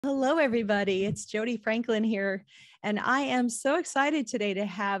Hello, everybody. It's Jody Franklin here, and I am so excited today to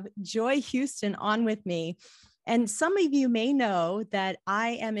have Joy Houston on with me. And some of you may know that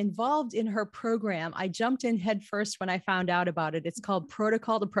I am involved in her program. I jumped in head first when I found out about it. It's called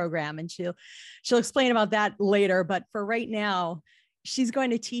Protocol to Program, and she'll explain about that later. But for right now, she's going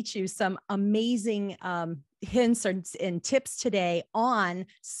to teach you some amazing hints and tips today on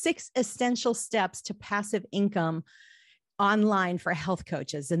 6 essential steps to passive income online for health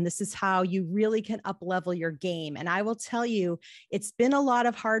coaches. And this is how you really can up level your game. And I will tell you, it's been a lot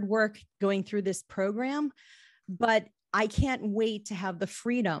of hard work going through this program, but I can't wait to have the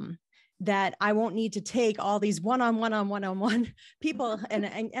freedom that I won't need to take all these one-on-one people.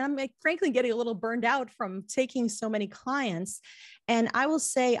 And I'm frankly getting a little burned out from taking so many clients. And I will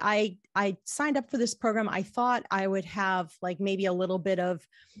say, I signed up for this program. I thought I would have like maybe a little bit of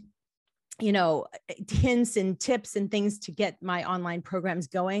hints and tips and things to get my online programs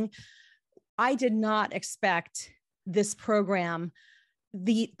going. I did not expect this program,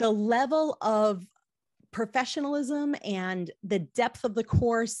 the level of professionalism and the depth of the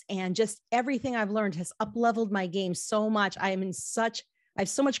course and just everything I've learned has up-leveled my game so much. I have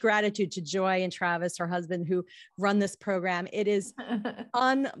so much gratitude to Joy and Travis, her husband, who run this program. It is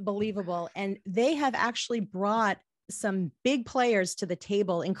unbelievable. And they have actually brought some big players to the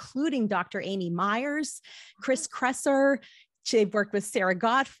table, including Dr. Amy Myers, Chris Kresser. They've worked with Sarah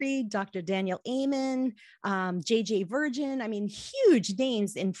Gottfried, Dr. Daniel Amen, JJ Virgin. I mean, huge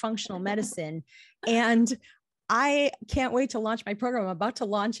names in functional medicine. And I can't wait to launch my program. I'm about to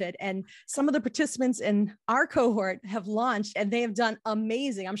launch it. And some of the participants in our cohort have launched and they have done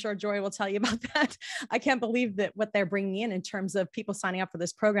amazing. I'm sure Joy will tell you about that. I can't believe that what they're bringing in terms of people signing up for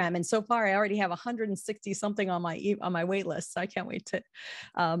this program. And so far, I already have 160 something on my wait list. So I can't wait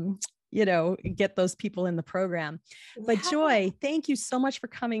to, get those people in the program. But Joy, thank you so much for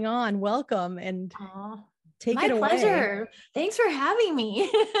coming on. Welcome. And take it away. My pleasure. Thanks for having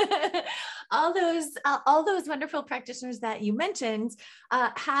me. All those wonderful practitioners that you mentioned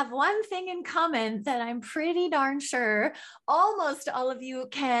have one thing in common that I'm pretty darn sure almost all of you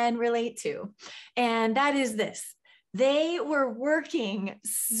can relate to. And that is this. They were working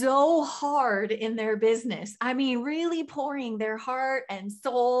so hard in their business. I mean, really pouring their heart and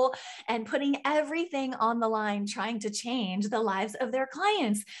soul and putting everything on the line, trying to change the lives of their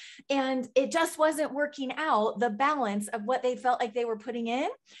clients. And it just wasn't working out, the balance of what they felt like they were putting in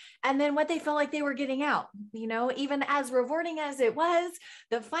and then what they felt like they were getting out. Even as rewarding as it was,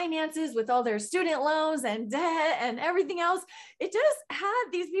 the finances with all their student loans and debt and everything else, it just had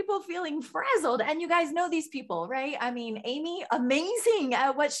these people feeling frazzled. And you guys know these people, right? I mean, Amy, amazing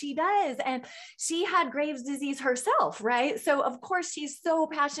at what she does. And she had Graves' disease herself, right? So of course, she's so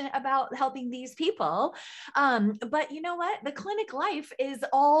passionate about helping these people. But you know what? The clinic life is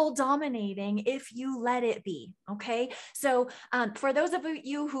all dominating if you let it be, okay? So for those of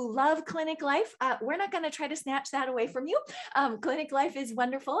you who love clinic life, we're not going to try to snatch that away from you. Clinic life is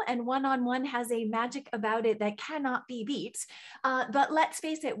wonderful and one-on-one has a magic about it that cannot be beat. But let's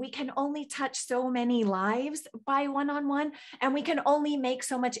face it, we can only touch so many lives by one-on-one, and we can only make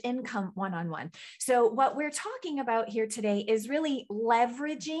so much income one-on-one. So what we're talking about here today is really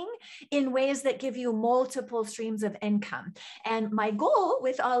leveraging in ways that give you multiple streams of income. And my goal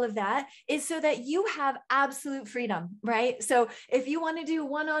with all of that is so that you have absolute freedom, right? So if you want to do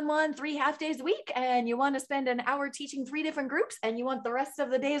one-on-one 3 half days a week, and you want to spend an hour teaching 3 different groups, and you want the rest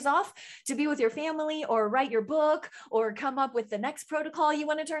of the days off to be with your family or write your book or come up with the next protocol you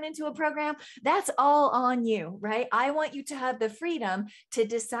want to turn into a program, that's all on you, right? I want you to have the freedom to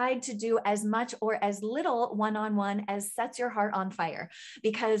decide to do as much or as little one-on-one as sets your heart on fire.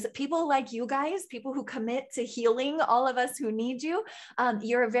 Because people like you guys, people who commit to healing all of us who need you,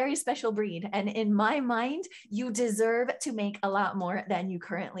 you're a very special breed. And in my mind, you deserve to make a lot more than you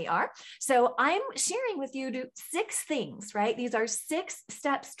currently are. So I'm sharing with you 6 things, right? These are 6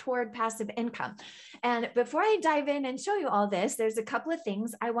 steps toward passive income. And before I dive in and show you all this, there's a couple of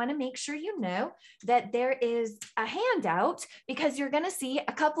things I want to make sure you know that there is a handout, because you're going to see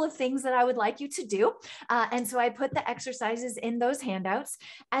a couple of things that I would like you to do. And so I put the exercises in those handouts.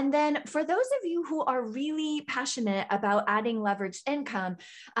 And then for those of you who are really passionate about adding leveraged income,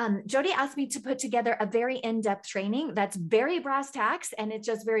 Jody asked me to put together a very in-depth training that's very brass tacks, and it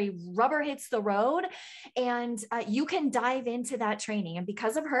just just very rubber hits the road, and you can dive into that training. And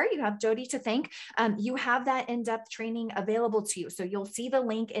because of her, you have Jody to thank. You have that in-depth training available to you. So you'll see the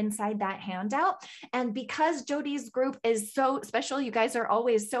link inside that handout. And because Jody's group is so special, you guys are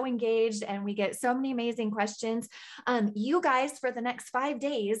always so engaged and we get so many amazing questions. You guys for the next 5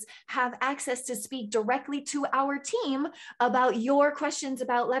 days have access to speak directly to our team about your questions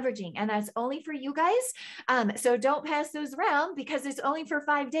about leveraging. And that's only for you guys. So don't pass those around because it's only for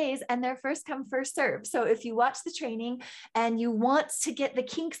 5 days and they're first come, first serve. So if you watch the training and you want to get the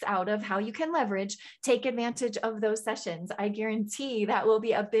kinks out of how you can leverage, take advantage of those sessions. I guarantee that will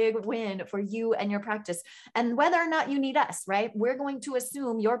be a big win for you and your practice. And whether or not you need us, right? We're going to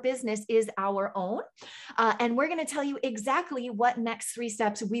assume your business is our own. And we're going to tell you exactly what next 3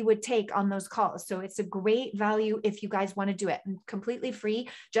 steps we would take on those calls. So it's a great value if you guys want to do it. Completely free,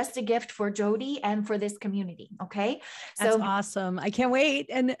 just a gift for Jody and for this community. Okay. That's awesome. I can't wait.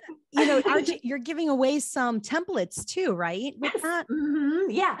 And you know, you're giving away some templates too, right? With that?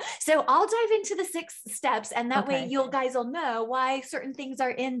 Yeah. So I'll dive into the 6 steps and that way you guys will know why certain things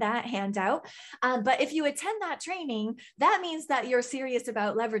are in that handout. But if you attend that training, that means that you're serious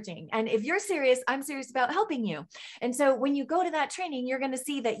about leveraging. And if you're serious, I'm serious about helping you. And so when you go to that training, you're going to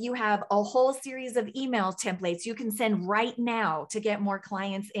see that you have a whole series of email templates you can send right now to get more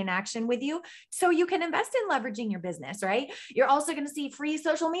clients in action with you. So you can invest in leveraging your business, right? You're also going to see free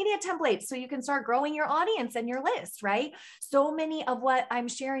social media templates so you can start growing your audience and your list, right? So many of what I'm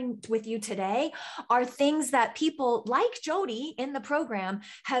sharing with you today are things that people like Jody in the program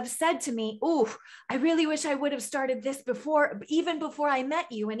have said to me, oh, I really wish I would have started this before, even before I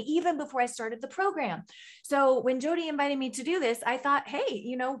met you and even before I started the program. So when Jody invited me to do this, I thought, hey,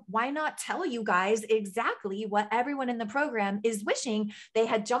 you know, why not tell you guys exactly what everyone in the program is wishing they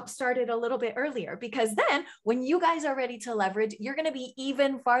had jump-started a little bit earlier? Because then when you guys are ready to leverage, you're going to be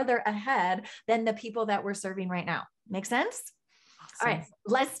even farther ahead than the people that we're serving right now. Make sense? Awesome. All right,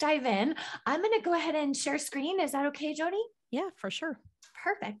 let's dive in. I'm going to go ahead and share screen. Is that okay, Jody? Yeah, for sure.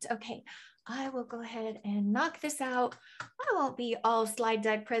 Perfect. Okay. I will go ahead and knock this out. I won't be all slide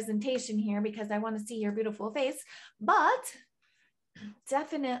deck presentation here because I want to see your beautiful face, but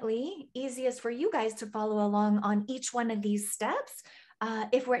definitely easiest for you guys to follow along on each one of these steps.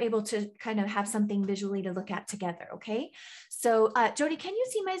 If we're able to kind of have something visually to look at together. Okay. So Jody, can you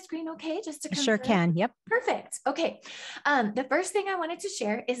see my screen okay? Just to confirm? Sure can. Yep. Perfect. Okay. The first thing I wanted to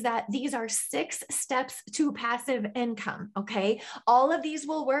share is that these are 6 steps to passive income. Okay. All of these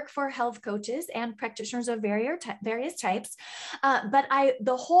will work for health coaches and practitioners of various types. But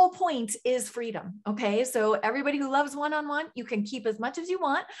the whole point is freedom. Okay. So everybody who loves one-on-one, you can keep as much as you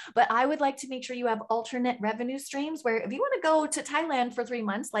want, but I would like to make sure you have alternate revenue streams where if you want to go to Thailand for 3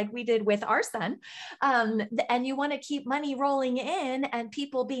 months, like we did with our son, and you want to keep money rolling in and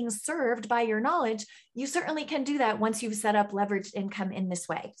people being served by your knowledge, you certainly can do that once you've set up leveraged income in this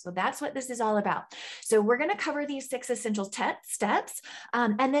way. So that's what this is all about. So we're going to cover these 6 essential steps.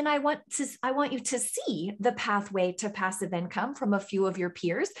 And then I want you to see the pathway to passive income from a few of your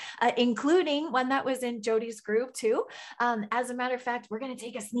peers, including one that was in Jody's group too. As a matter of fact, we're going to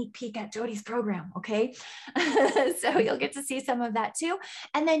take a sneak peek at Jody's program. Okay. So you'll get to see some of that too.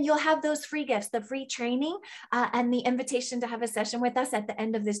 And then you'll have those free gifts, the free training, and the invitation to have a session with us at the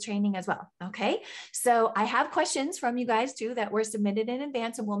end of this training as well. Okay. So I have questions from you guys too that were submitted in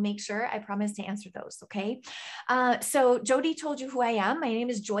advance, and we'll make sure I promise to answer those. Okay. So Jody told you who I am. My name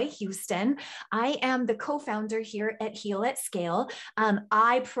is Joy Houston. I am the co-founder here at Heal at Scale.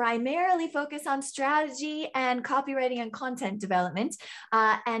 I primarily focus on strategy and copywriting and content development.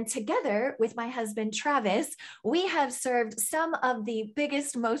 And together with my husband, Travis, we have served some of the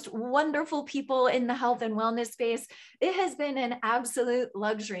biggest, most wonderful people in the health and wellness space. It has been an absolute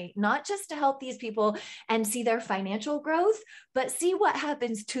luxury, not just to help these people and see their financial growth, but see what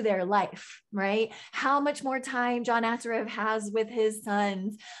happens to their life, right? How much more time John Atzerev has with his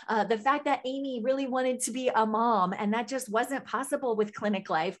sons. The fact that Amy really wanted to be a mom and that just wasn't possible with clinic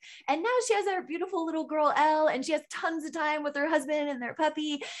life. And now she has her beautiful little girl, Elle, and she has tons of time with her husband and their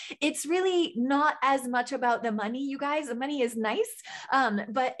puppy. It's really not as much about the money, you guys. The money is nice,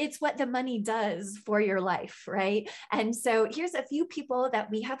 but it's what the money does for your life, right? And so here's a few people that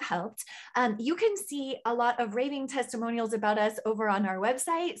we have helped. You can see a lot of raving testimonials about us over on our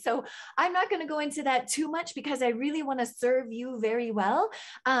website. So I'm not going to go into that too much because I really want to serve you very well.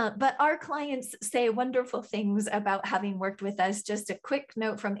 But our clients say wonderful things about having worked with us. Just a quick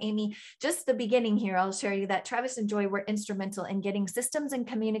note from Amy, just the beginning here, I'll share you that Travis and Joy were instrumental in getting systems and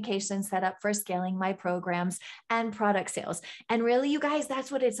communication set up for scaling my programs and product sales. And really, you guys,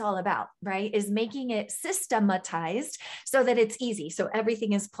 that's what it's all about, right? Is making it systematized so that it's easy. So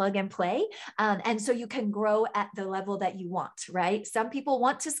everything is plug and play. And so you can grow at the level that you want, right? Some people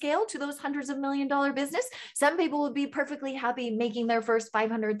want to scale to those hundreds of $1 million business. Some people would be perfectly happy making their first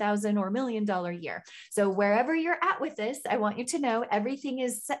 $500,000 or $1 million year. So wherever you're at with this, I want you to know everything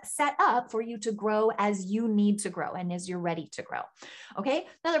is set up for you to grow as you need to grow and as you're ready to grow. Okay.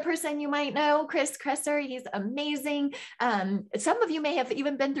 Another person you might know, Chris Kresser, he's amazing. Some of you may have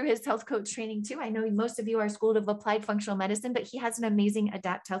even been through his health coach training too. I know most of you are School of Applied Functional Medicine, but he has an amazing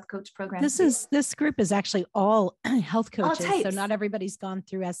Adapt Health Coach program. This group is actually all health coaches. All so not everybody's gone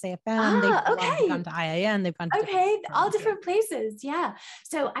through SAFM. Okay. They've gone to IIN. They've gone to all different places. Yeah.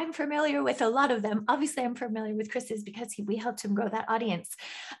 So I'm familiar with a lot of them. Obviously, I'm familiar with Chris's because we helped him grow that audience.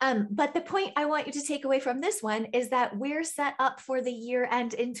 But the point I want you to take away from this one is that we're set up for the year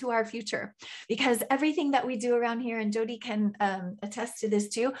and into our future, because everything that we do around here, and Jody can attest to this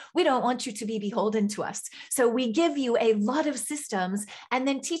too, we don't want you to be beholden to us. So we give you a lot of systems and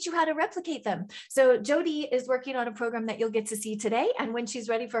then teach you how to replicate them. So Jody is working on a program that you'll get to see today. And when she's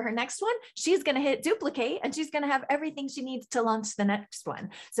ready for her next one, she's going to hit duplicate and she's going to have everything she needs to launch the next one.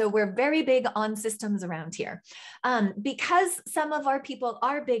 So we're very big on systems around here. Because some of our people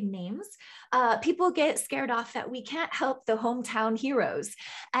are big names, people get scared off that we can't help the hometown heroes.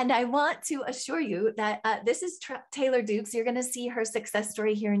 And I want to assure you that this is Taylor Dukes. You're going to see her success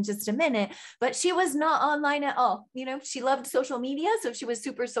story here in just a minute, but she was not online at all. You know, she loved social media, so she was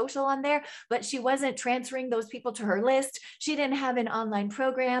super social on there, but she wasn't transferring those people to her list. She didn't have an online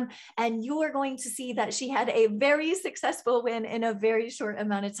program. And you are going to see that she had a very successful win in a very short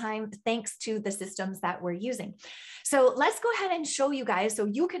amount of time, thanks to the systems that we're using. So let's go ahead and show you guys so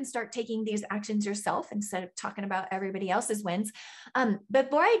you can start taking these actions yourself instead of talking about everybody else's wins.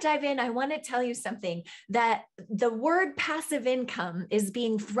 Before I dive in, I want to tell you something, that the word passive income is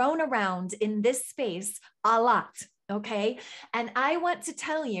being thrown around in this space a lot. Okay. And I want to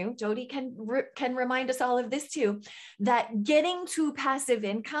tell you, Jody can remind us all of this too, that getting to passive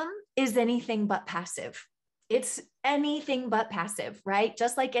income is anything but passive. It's anything but passive, right?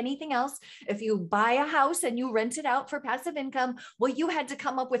 Just like anything else, if you buy a house and you rent it out for passive income, well, you had to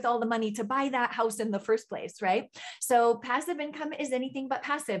come up with all the money to buy that house in the first place, right? So passive income is anything but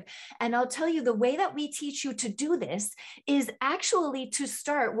passive. And I'll tell you, the way that we teach you to do this is actually to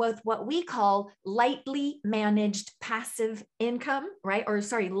start with what we call lightly managed passive income, right? Or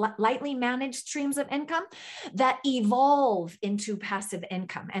sorry, lightly managed streams of income that evolve into passive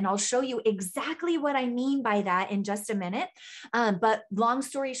income. And I'll show you exactly what I mean by that in just a minute. But long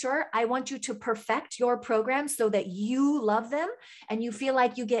story short, I want you to perfect your program so that you love them and you feel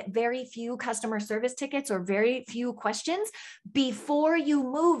like you get very few customer service tickets or very few questions before you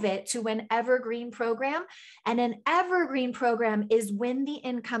move it to an evergreen program. And an evergreen program is when the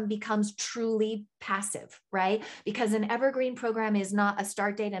income becomes truly passive, right? Because an evergreen program is not a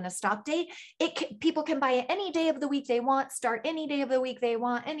start date and a stop date. People can buy it any day of the week they want, start any day of the week they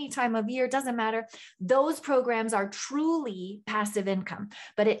want, any time of year, doesn't matter. Those programs are truly passive income,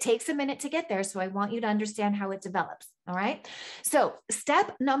 but it takes a minute to get there. So I want you to understand how it develops. All right. So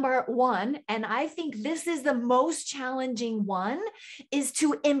step number one, and I think this is the most challenging one, is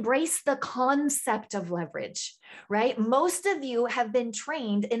to embrace the concept of leverage, right? Most of you have been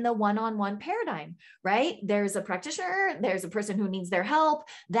trained in the one-on-one paradigm, right? There's a practitioner, there's a person who needs their help.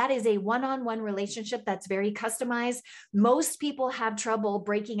 That is a one-on-one relationship that's very customized. Most people have trouble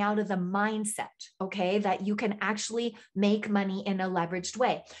breaking out of the mindset, okay, that you can actually make money in a leveraged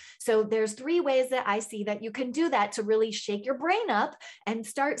way. So there's 3 ways that I see that you can do that to really shake your brain up and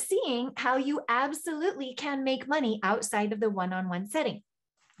start seeing how you absolutely can make money outside of the one-on-one setting.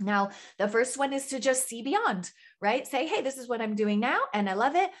 Now, the first one is to just see beyond, right? Say, hey, this is what I'm doing now and I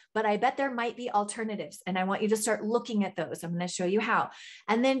love it, but I bet there might be alternatives. And I want you to start looking at those. I'm going to show you how.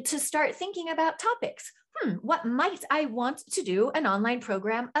 And then to start thinking about topics. what might I want to do an online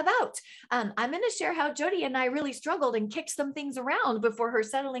program about? I'm going to share how Jody and I really struggled and kicked some things around before her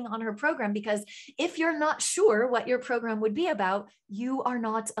settling on her program, because if you're not sure what your program would be about, you are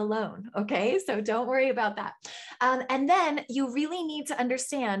not alone. Okay. So don't worry about that. And then you really need to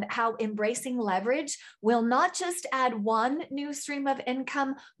understand how embracing leverage will not just add one new stream of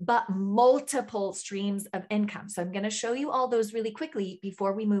income, but multiple streams of income. So I'm going to show you all those really quickly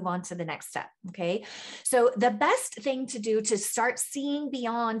before we move on to the next step. Okay. So the best thing to do to start seeing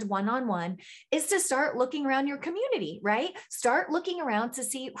beyond one-on-one is to start looking around your community, right? Start looking around to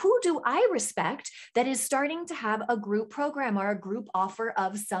see, who do I respect that is starting to have a group program or a group offer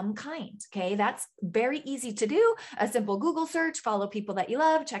of some kind. Okay. That's very easy to do. A simple Google search, follow people that you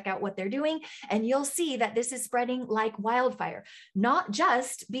love, check out what they're doing, and you'll see that this is spreading like wildfire, not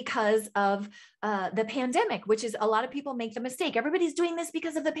just because of the pandemic, which is, a lot of people make the mistake. Everybody's doing this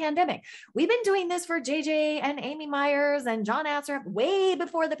because of the pandemic. We've been doing this for JJ and Amy Myers and John Assaraf way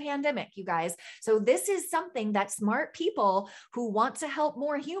before the pandemic, you guys. So this is something that smart people who want to help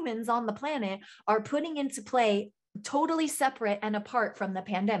more humans on the planet are putting into play, totally separate and apart from the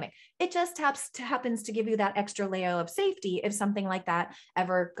pandemic. It just happens to give you that extra layer of safety if something like that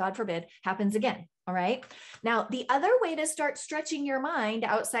ever, God forbid, happens again. All right. Now, the other way to start stretching your mind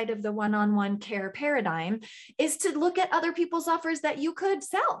outside of the one-on-one care paradigm is to look at other people's offers that you could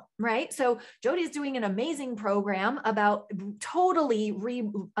sell, right? So Jody's doing an amazing program about totally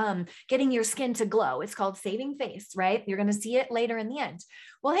getting your skin to glow. It's called Saving Face, right? You're going to see it later in the end.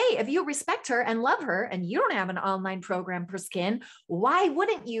 Well, hey, if you respect her and love her and you don't have an online program for skin, why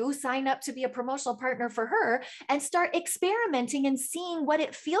wouldn't you sign up to be a promotional partner for her and start experimenting and seeing what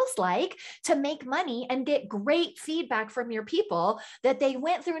it feels like to make money and get great feedback from your people that they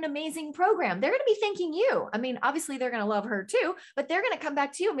went through an amazing program? They're going to be thanking you. I mean, obviously they're going to love her too, but they're going to come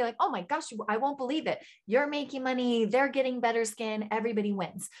back to you and be like, oh my gosh, I won't believe it. You're making money. They're getting better skin. Everybody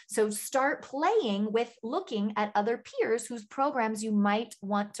wins. So start playing with looking at other peers whose programs you might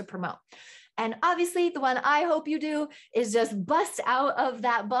want to promote. And obviously the one I hope you do is just bust out of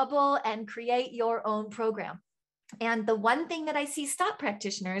that bubble and create your own program. And the one thing that I see stop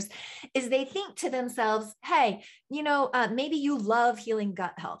practitioners is they think to themselves, hey, maybe you love healing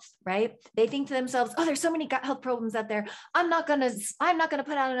gut health, right? They think to themselves, oh, there's so many gut health problems out there. I'm not going to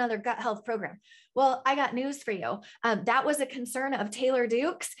put out another gut health program. Well, I got news for you. That was a concern of Taylor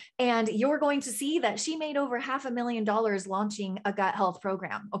Dukes, and you're going to see that she made over $500,000 launching a gut health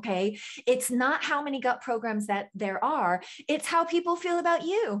program. Okay. It's not how many gut programs that there are. It's how people feel about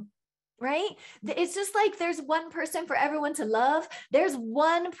you. Right? It's just like there's one person for everyone to love. There's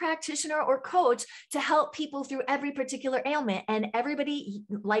one practitioner or coach to help people through every particular ailment. And everybody,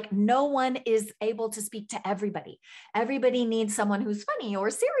 like no one is able to speak to everybody. Everybody needs someone who's funny or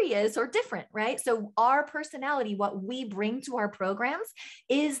serious or different, right? So our personality, what we bring to our programs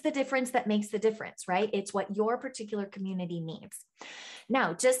is the difference that makes the difference, right? It's what your particular community needs.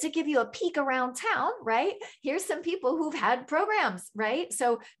 Now, just to give you a peek around town, right? Here's some people who've had programs, right?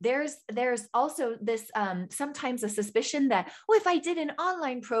 So there's also this sometimes a suspicion that, oh, if I did an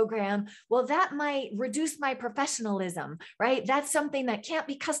online program, well, that might reduce my professionalism, right? That's something that can't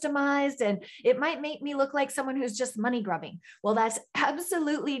be customized and it might make me look like someone who's just money grubbing. Well, that's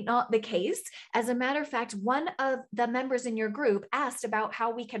absolutely not the case. As a matter of fact, one of the members in your group asked about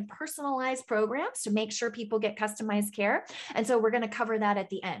how we can personalize programs to make sure people get customized care. And so we're going to cover that at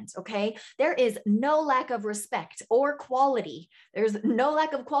the end. Okay. There is no lack of respect or quality. There's no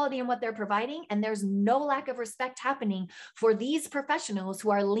lack of quality in what they're providing. And there's no lack of respect happening for these professionals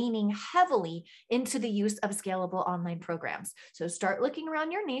who are leaning heavily into the use of scalable online programs. So start looking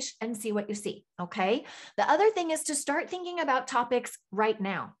around your niche and see what you see. Okay. The other thing is to start thinking about topics right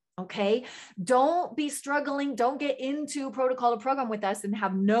now. Okay. Don't be struggling. Don't get into protocol to program with us and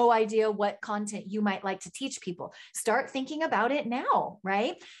have no idea what content you might like to teach people. Start thinking about it now,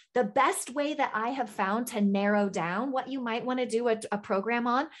 right? The best way that I have found to narrow down what you might want to do a program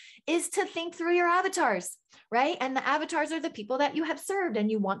on is to think through your avatars, right? And the avatars are the people that you have served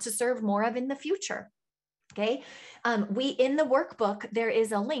and you want to serve more of in the future. Okay. In the workbook, there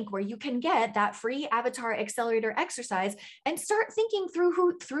is a link where you can get that free avatar accelerator exercise and start thinking through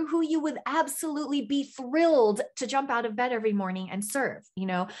who you would absolutely be thrilled to jump out of bed every morning and serve.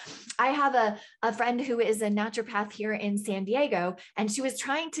 I have a friend who is a naturopath here in San Diego, and she was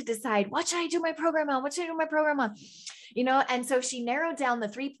trying to decide, what should I do my program on? What should I do my program on? And so she narrowed down the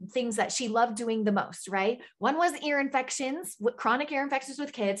 3 things that she loved doing the most, right? One was ear infections, chronic ear infections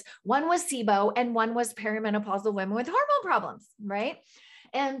with kids. One was SIBO, and one was perimenopausal women with hormone problems, right?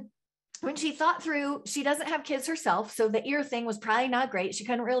 And when she thought through, she doesn't have kids herself, so the ear thing was probably not great. She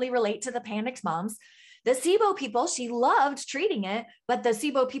couldn't really relate to the panicked moms. The SIBO people, she loved treating it, but the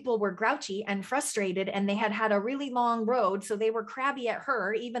SIBO people were grouchy and frustrated, and they had a really long road. So they were crabby at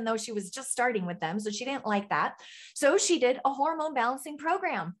her, even though she was just starting with them. So she didn't like that. So she did a hormone balancing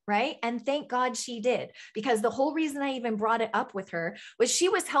program, right? And thank God she did, because the whole reason I even brought it up with her was she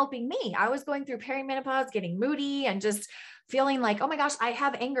was helping me. I was going through perimenopause, getting moody, and just feeling like, oh my gosh, I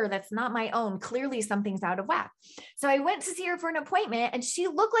have anger that's not my own. Clearly something's out of whack. So I went to see her for an appointment, and she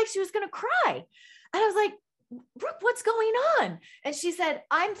looked like she was going to cry. And I was like, Brooke, what's going on? And she said,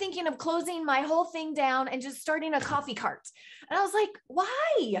 I'm thinking of closing my whole thing down and just starting a coffee cart. And I was like,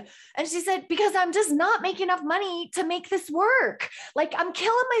 why? And she said, because I'm just not making enough money to make this work. Like, I'm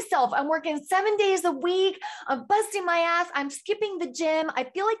killing myself. I'm working 7 days a week. I'm busting my ass. I'm skipping the gym. I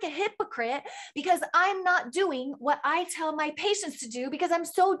feel like a hypocrite because I'm not doing what I tell my patients to do because I'm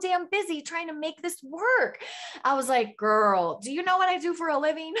so damn busy trying to make this work. I was like, girl, do you know what I do for a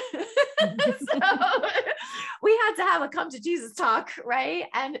living? So we had to have a come to Jesus talk, right?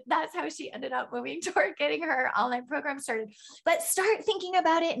 And that's how she ended up moving toward getting her online program started. But start thinking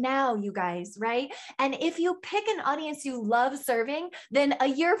about it now, you guys, right? And if you pick an audience you love serving, then a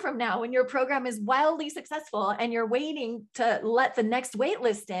year from now, when your program is wildly successful and you're waiting to let the next wait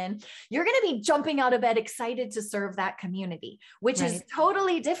list in, you're going to be jumping out of bed excited to serve that community, which is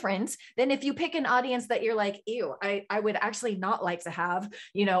totally different than if you pick an audience that you're like, ew, I would actually not like to have,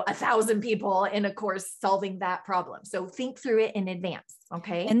 1,000 people in a course solving that problem. So think through it in advance.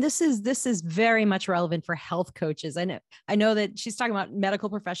 Okay. And this is very much relevant for health coaches. I know that she's talking about medical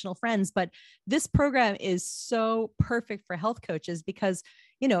professional friends, but this program is so perfect for health coaches because,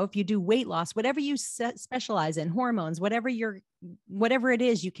 if you do weight loss, whatever you specialize in, hormones, whatever it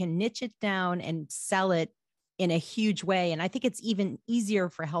is, you can niche it down and sell it in a huge way. And I think it's even easier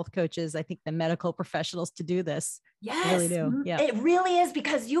for health coaches, I think, the medical professionals to do this. Yes, I really do. Yeah. It really is,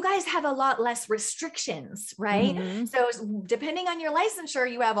 because you guys have a lot less restrictions, right? Mm-hmm. So depending on your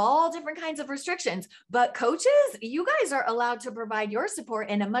licensure, you have all different kinds of restrictions, but coaches, you guys are allowed to provide your support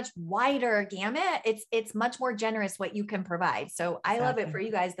in a much wider gamut. It's much more generous what you can provide. So I love it for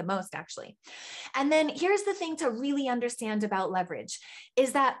you guys the most, actually. And then here's the thing to really understand about leverage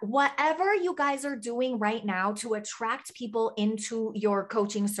is that whatever you guys are doing right now to attract people into your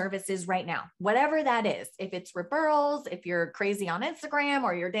coaching services right now, whatever that is, if it's referrals, if you're crazy on Instagram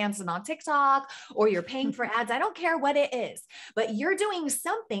or you're dancing on TikTok or you're paying for ads, I don't care what it is, but you're doing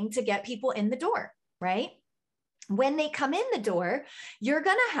something to get people in the door, right? When they come in the door, you're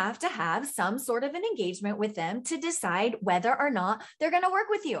going to have some sort of an engagement with them to decide whether or not they're going to work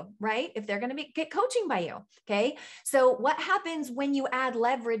with you, right? If they're going to get coaching by you. Okay. So what happens when you add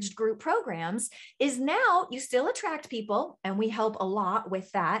leveraged group programs is now you still attract people, and we help a lot with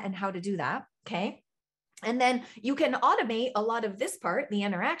that and how to do that. Okay. And then you can automate a lot of this part, the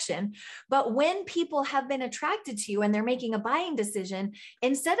interaction. But when people have been attracted to you and they're making a buying decision,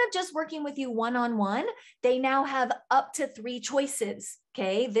 instead of just working with you one-on-one, they now have up to 3 choices.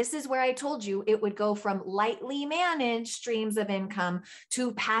 Okay. This is where I told you it would go from lightly managed streams of income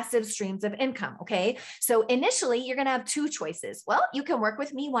to passive streams of income. Okay. So initially you're going to have 2 choices. Well, you can work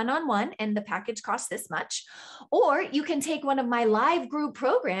with me one-on-one and the package costs this much, or you can take one of my live group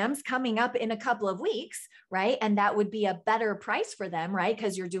programs coming up in a couple of weeks, right? And that would be a better price for them, right?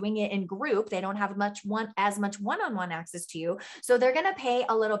 Because you're doing it in group. They don't have as much one-on-one access to you. So they're going to pay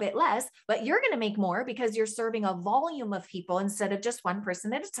a little bit less, but you're going to make more because you're serving a volume of people instead of just one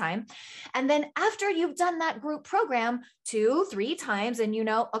person at a time. And then after you've done that group program 2-3 times and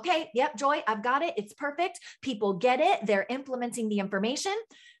okay, yep, Joy, I've got it. It's perfect. People get it. They're implementing the information.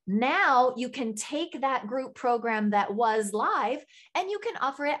 Now you can take that group program that was live and you can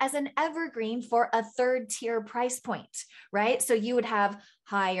offer it as an evergreen for a 3rd tier price point, right? So you would have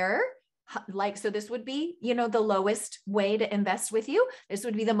higher, so this would be, the lowest way to invest with you. This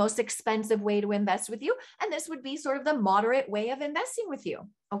would be the most expensive way to invest with you. And this would be sort of the moderate way of investing with you.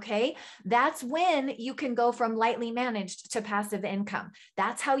 Okay. That's when you can go from lightly managed to passive income.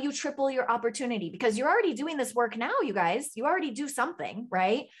 That's how you triple your opportunity, because you're already doing this work now, you guys. You already do something,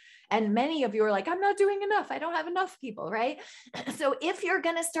 right? And many of you are like, I'm not doing enough. I don't have enough people, right? So if you're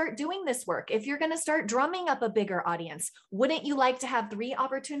going to start doing this work, if you're going to start drumming up a bigger audience, wouldn't you like to have 3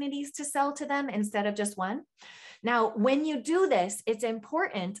 opportunities to sell to them instead of just 1? Now, when you do this, it's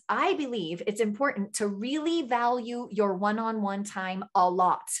important, I believe it's important to really value your one-on-one time a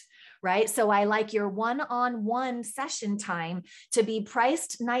lot, right? So I like your one-on-one session time to be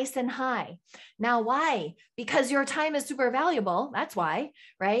priced nice and high. Now, why? Because your time is super valuable. That's why,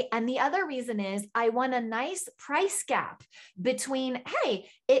 right? And the other reason is I want a nice price gap between, hey,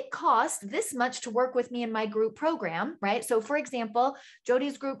 it costs this much to work with me in my group program, right? So for example,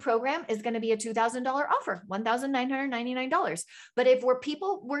 Jody's group program is going to be a $2,000 offer, $1,999. But if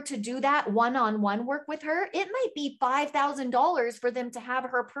people were to do that one-on-one work with her, it might be $5,000 for them to have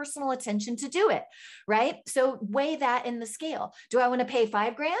her personal attention to do it, right? So weigh that in the scale. Do I want to pay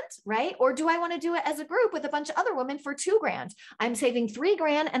 $5,000, right? Or do I want to do it as a group with a bunch of other women for $2,000? I'm saving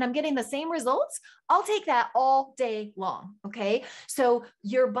 $3,000 and I'm getting the same results. I'll take that all day long. Okay. So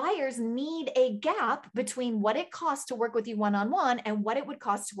your buyers need a gap between what it costs to work with you one-on-one and what it would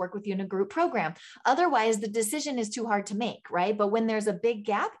cost to work with you in a group program. Otherwise, the decision is too hard to make, right? But when there's a big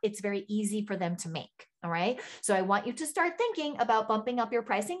gap, it's very easy for them to make. All right. So I want you to start thinking about bumping up your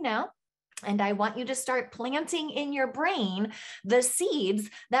pricing now. And I want you to start planting in your brain the seeds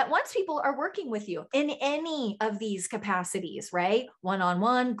that once people are working with you in any of these capacities, right?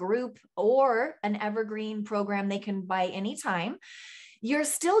 One-on-one, group, or an evergreen program they can buy anytime, you're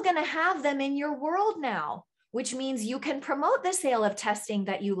still going to have them in your world now, which means you can promote the sale of testing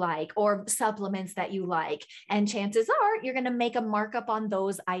that you like or supplements that you like. And chances are you're going to make a markup on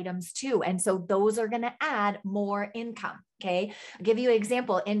those items too. And so those are going to add more income. Okay. I'll give you an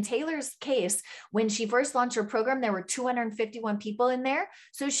example. In Taylor's case, when she first launched her program, there were 251 people in there.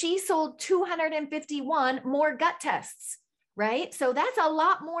 So she sold 251 more gut tests. Right? So that's a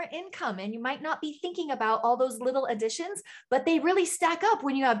lot more income. And you might not be thinking about all those little additions, but they really stack up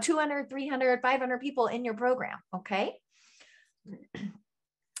when you have 200, 300, 500 people in your program. Okay.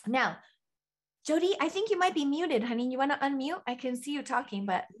 Now, Jody, I think you might be muted, honey. You want to unmute? I can see you talking,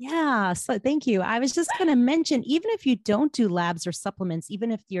 but. Yeah. So thank you. I was just going to mention, even if you don't do labs or supplements,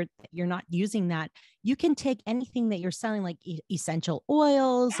 even if you're not using that, you can take anything that you're selling, like essential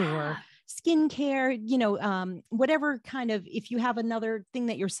oils or skincare, whatever kind of, if you have another thing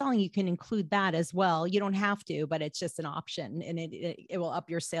that you're selling, you can include that as well. You don't have to, but it's just an option, and it will up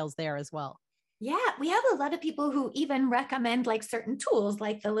your sales there as well. Yeah, we have a lot of people who even recommend like certain tools,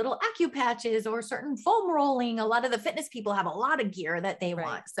 like the little patches or certain foam rolling. A lot of the fitness people have a lot of gear that they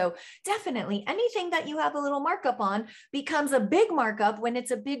want. So definitely anything that you have a little markup on becomes a big markup when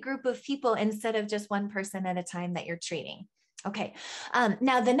it's a big group of people instead of just one person at a time that you're treating. Okay.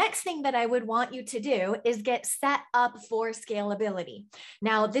 Now the next thing that I would want you to do is get set up for scalability.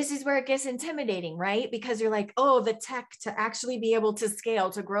 Now this is where it gets intimidating, right? Because you're like, oh, the tech to actually be able to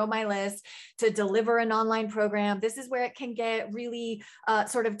scale, to grow my list, to deliver an online program. This is where it can get really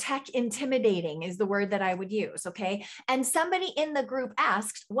sort of tech intimidating is the word that I would use. Okay. And somebody in the group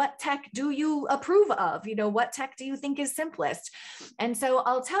asked, what tech do you approve of? What tech do you think is simplest? And so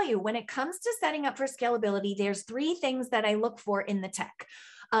I'll tell you, when it comes to setting up for scalability, there's 3 things that I look for in the tech.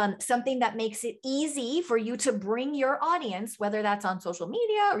 Something that makes it easy for you to bring your audience, whether that's on social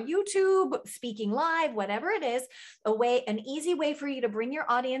media or YouTube, speaking live, whatever it is, an easy way for you to bring your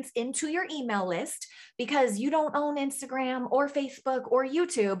audience into your email list, because you don't own Instagram or Facebook or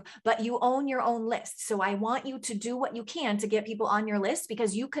YouTube, but you own your own list. So I want you to do what you can to get people on your list,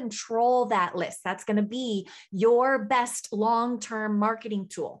 because you control that list. That's going to be your best long-term marketing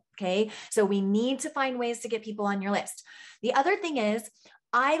tool. Okay. So we need to find ways to get people on your list. The other thing is,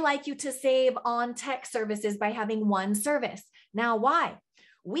 I like you to save on tech services by having one service. Now, why?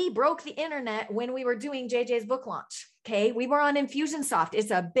 We broke the internet when we were doing JJ's book launch. Okay. We were on Infusionsoft. It's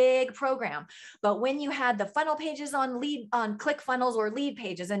a big program, but when you had the funnel pages on ClickFunnels or lead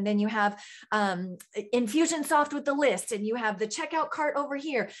pages, and then you have Infusionsoft with the list, and you have the checkout cart over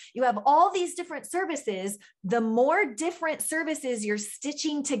here, you have all these different services. The more different services you're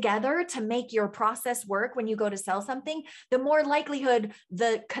stitching together to make your process work when you go to sell something, the more likelihood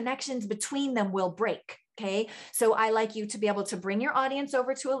the connections between them will break. Okay. So I like you to be able to bring your audience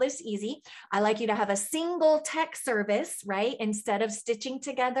over to a list easy. I like you to have a single tech service, right? Instead of stitching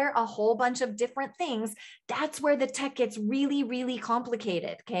together a whole bunch of different things. That's where the tech gets really, really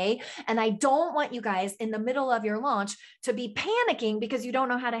complicated. Okay. And I don't want you guys in the middle of your launch to be panicking because you don't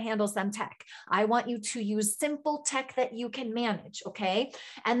know how to handle some tech. I want you to use simple tech that you can manage. Okay.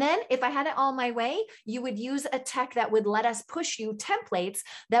 And then if I had it all my way, you would use a tech that would let us push you templates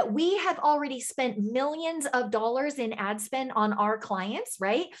that we have already spent millions millions of dollars in ad spend on our clients,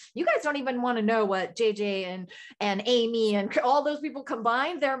 right? You guys don't even want to know what JJ and Amy and all those people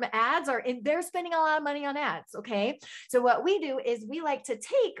combined, their ads are in, they're spending a lot of money on ads. Okay. So what we do is we like to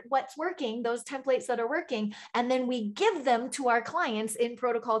take what's working, those templates that are working, and then we give them to our clients in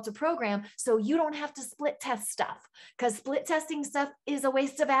protocol to program. So you don't have to split test stuff, because split testing stuff is a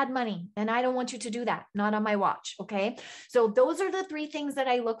waste of ad money. And I don't want you to do that. Not on my watch. Okay. So those are the three things that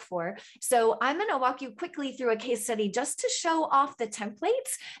I look for. So I'm going to walk you quickly through a case study just to show off the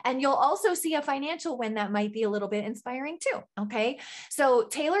templates. And you'll also see a financial win that might be a little bit inspiring too. Okay. So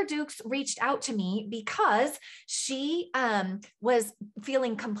Taylor Dukes reached out to me because she was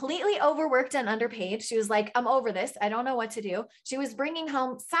feeling completely overworked and underpaid. She was like, I'm over this. I don't know what to do. She was bringing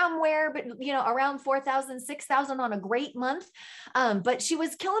home somewhere, but around 4,000, 6,000 on a great month. But she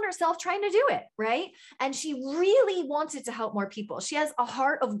was killing herself trying to do it. Right. And she really wanted to help more people. She has a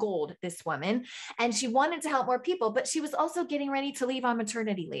heart of gold, this woman, and she wanted to help more people, but she was also getting ready to leave on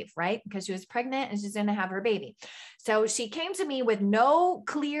maternity leave, right? Because she was pregnant and she's going to have her baby. So she came to me with no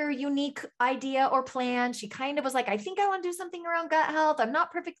clear, unique idea or plan. She kind of was like, I think I want to do something around gut health. I'm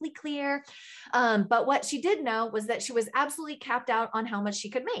not perfectly clear. But what she did know was that she was absolutely capped out on how much she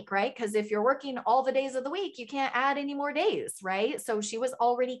could make, right? Because if you're working all the days of the week, you can't add any more days, right? So she was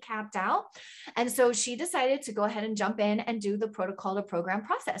already capped out. And so she decided to go ahead and jump in and do the protocol to program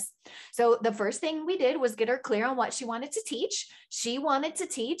process. So the first thing we did was get her clear on what she wanted to teach. She wanted to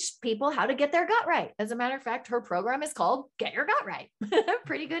teach people how to get their gut right. As a matter of fact, her program is called Get Your Gut Right.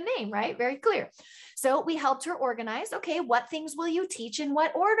 Pretty good name, right? Very clear. So we helped her organize, okay, what things will you teach in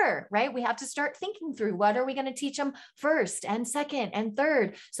what order, right? We have to start thinking through what are we going to teach them first and second and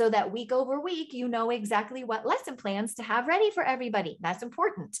third, so that week over week, you know exactly what lesson plans to have ready for everybody. That's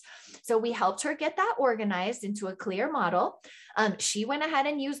important. So we helped her get that organized into a clear model. She went ahead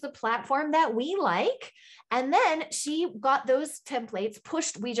and used the platform that we like. And then she got those templates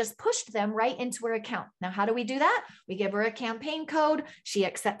pushed. We just pushed them right into her account. Now, how do we do that? We give her a campaign code. She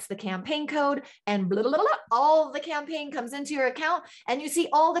accepts the campaign code, and blah, blah, blah, blah, all of the campaign comes into your account, and you see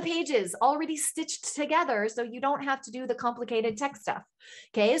all the pages already stitched together. So you don't have to do the complicated tech stuff.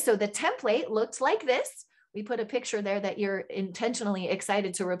 Okay. So the template looks like this. We put a picture there that you're intentionally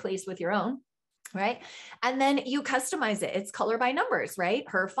excited to replace with your own. Right. And then you customize it. It's color by numbers, right?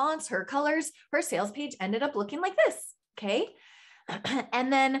 Her fonts, her colors, her sales page ended up looking like this. Okay.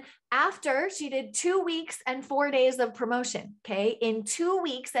 And then after she did 2 weeks and 4 days of promotion, okay, in 2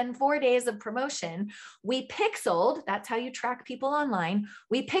 weeks and 4 days of promotion, we pixeled, that's how you track people online.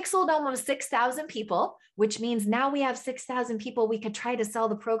 We pixeled almost 6,000 people, which means now we have 6,000 people we could try to sell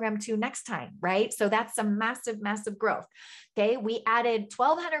the program to next time, right? So that's some massive, massive growth. Okay. We added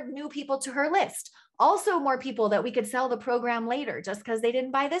 1,200 new people to her list. Also more people that we could sell the program later. Just because they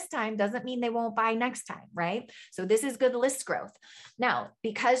didn't buy this time doesn't mean they won't buy next time, right? So this is good list growth. Now,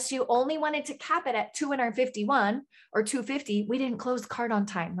 because she only wanted to cap it at 251 or 250, we didn't close cart on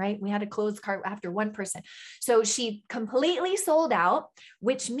time, right? We had to close cart after one person. So she completely sold out,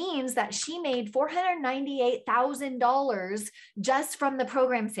 which means that she made $498,000 just from the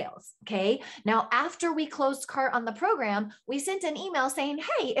program sales, okay? Now, after we closed cart on the program, we sent an email saying,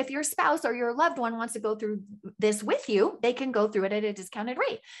 hey, if your spouse or your loved one wants to go through this with you, they can go through it at a discounted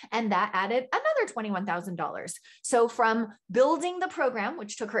rate. And that added another $21,000. So from building the program,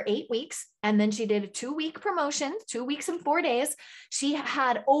 which took her 8 weeks, and then she did a 2-week promotion, 2 weeks and 4 days, she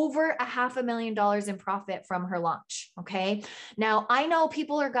had over $500,000 in profit from her launch. Okay. Now I know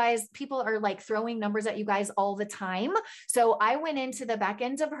people are like throwing numbers at you guys all the time. So I went into the back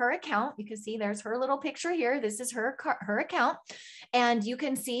end of her account. You can see there's her little picture here. This is her account. And you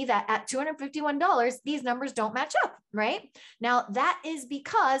can see that at $251, these numbers don't match up, right? Now that is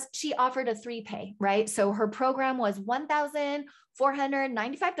because she offered a 3-pay, right? So her program was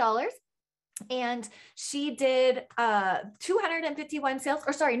 $1,495. And she did 251 sales,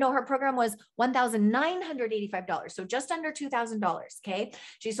 or sorry, no, her program was $1,985. So just under $2,000. Okay.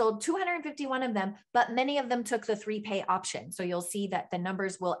 She sold 251 of them, but many of them took the 3-pay option. So you'll see that the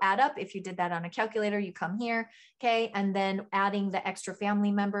numbers will add up. If you did that on a calculator, you come here. Okay. And then adding the extra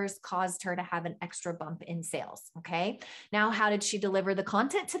family members caused her to have an extra bump in sales. Okay. Now, how did she deliver the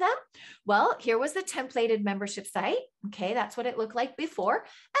content to them? Well, here was the templated membership site. Okay. That's what it looked like before.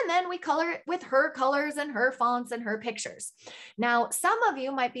 And then we with her colors and her fonts and her pictures. Now, some of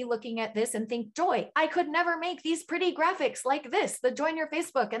you might be looking at this and think, Joy, I could never make these pretty graphics like this, the join your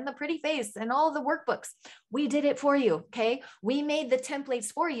Facebook and the pretty face and all the workbooks. We did it for you, okay? We made the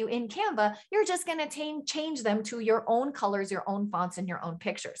templates for you in Canva. You're just going to change them to your own colors, your own fonts, and your own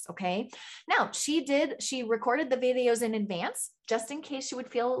pictures, okay? Now, she recorded the videos in advance, just in case she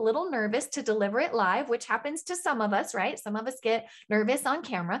would feel a little nervous to deliver it live, which happens to some of us, right? Some of us get nervous on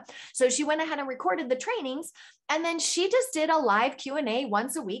camera. So she went ahead and recorded the trainings, and then she just did a live Q&A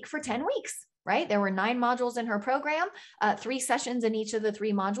once a week for 10 weeks. Right? There were 9 modules in her program, 3 sessions in each of the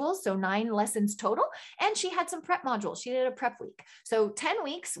 3 modules. So 9 lessons total. And she had some prep modules. She did a prep week. So 10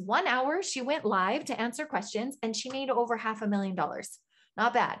 weeks, 1 hour, she went live to answer questions and she made over $500,000.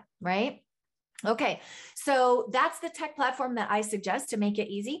 Not bad, right? Okay, so that's the tech platform that I suggest to make it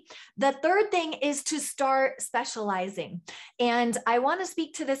easy. The third thing is to start specializing. And I want to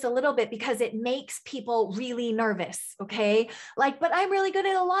speak to this a little bit because it makes people really nervous, okay? Like, but I'm really good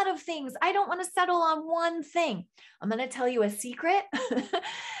at a lot of things. I don't want to settle on one thing. I'm going to tell you a secret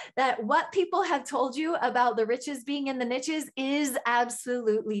that what people have told you about the riches being in the niches is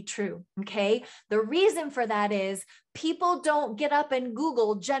absolutely true, okay? The reason for that is people don't get up and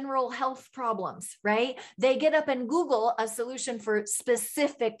Google general health problems, right? They get up and Google a solution for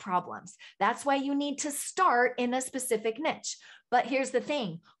specific problems. That's why you need to start in a specific niche. But here's the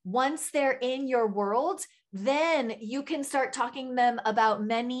thing, once they're in your world, then you can start talking to them about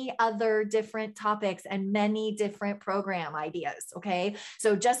many other different topics and many different program ideas, okay?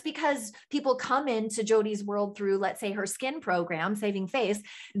 So just because people come into Jody's world through, let's say, her skin program, Saving Face,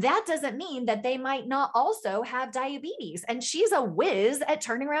 that doesn't mean that they might not also have diabetes. And she's a whiz at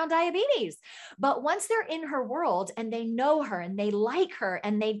turning around diabetes. But once they're in her world and they know her and they like her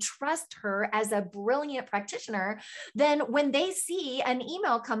and they trust her as a brilliant practitioner, then when they see an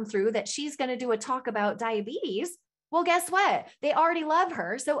email come through that she's going to do a talk about diabetes, well, guess what? They already love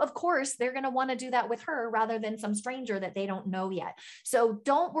her. So of course they're going to want to do that with her rather than some stranger that they don't know yet. So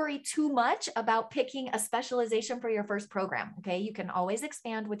don't worry too much about picking a specialization for your first program. Okay. You can always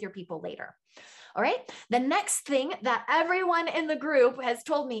expand with your people later. All right. The next thing that everyone in the group has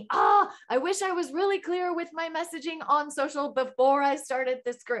told me, I wish I was really clear with my messaging on social before I started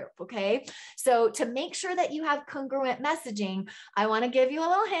this group. Okay. So to make sure that you have congruent messaging, I want to give you a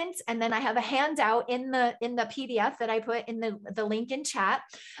little hint. And then I have a handout in the PDF that I put in the link in chat.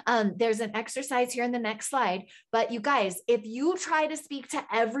 There's an exercise here in the next slide. But you guys, if you try to speak to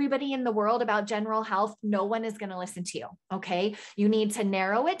everybody in the world about general health, no one is going to listen to you. Okay. You need to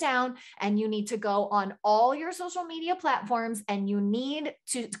narrow it down and you need to go on all your social media platforms and you need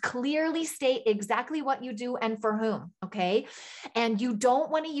to clearly state exactly what you do and for whom, okay? And you don't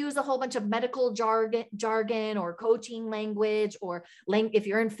want to use a whole bunch of medical jargon or coaching language or if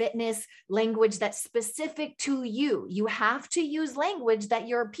you're in fitness, language that's specific to you. You have to use language that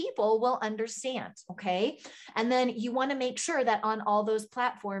your people will understand, okay? And then you want to make sure that on all those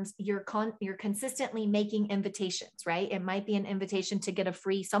platforms, you're consistently making invitations, right? It might be an invitation to get a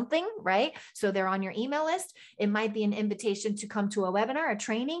free something, right? So they're on your email list. It might be an invitation to come to a webinar, a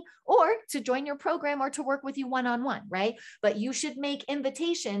training, or to join your program or to work with you one-on-one, right? But you should make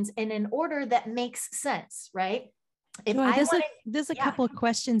invitations in an order that makes sense, right? If Joy, there's a couple of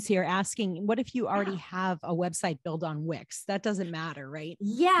questions here asking, what if you already have a website built on Wix? That doesn't matter, right?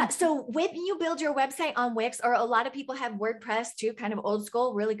 Yeah. So when you build your website on Wix, or a lot of people have WordPress too, kind of old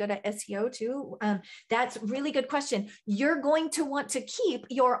school, really good at SEO too. That's a really good question. You're going to want to keep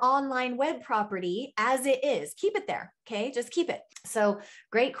your online web property as it is. Keep it there. Okay. Just keep it. So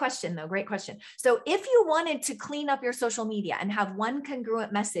great question though. Great question. So if you wanted to clean up your social media and have one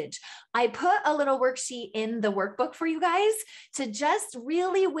congruent message, I put a little worksheet in the workbook for you guys to just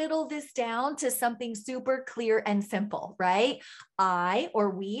really whittle this down to something super clear and simple, right? I,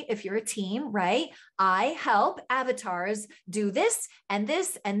 or we, if you're a team, right? I help avatars do this and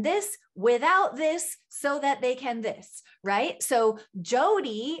this and this without this so that they can this, right? So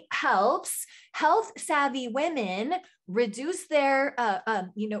Jody helps health savvy women reduce their,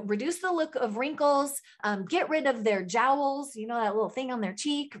 reduce the look of wrinkles, get rid of their jowls, that little thing on their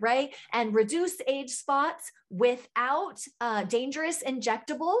cheek, right? And reduce age spots without dangerous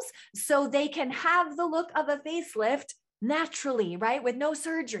injectables so they can have the look of a facelift naturally, right? With no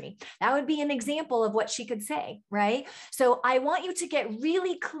surgery. That would be an example of what she could say, right? So I want you to get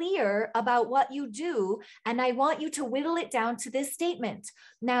really clear about what you do, and I want you to whittle it down to this statement.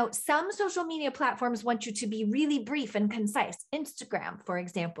 Now, some social media platforms want you to be really brief and concise. Instagram, for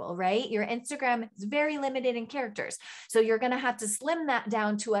example, right? Your Instagram is very limited in characters. So you're going to have to slim that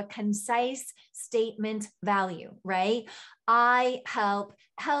down to a concise statement value, right? I help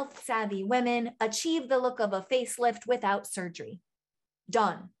health savvy women achieve the look of a facelift without surgery.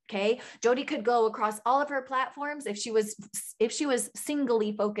 Done. Okay. Jody could go across all of her platforms if she was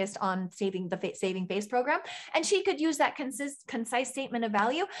singly focused on saving face program, and she could use that concise statement of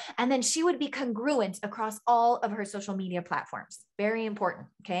value, and then she would be congruent across all of her social media platforms. Very important.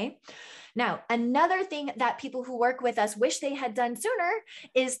 Okay. Now, another thing that people who work with us wish they had done sooner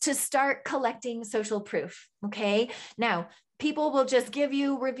is to start collecting social proof. Okay. Now, people will just give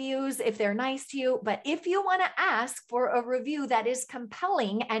you reviews if they're nice to you. But if you want to ask for a review that is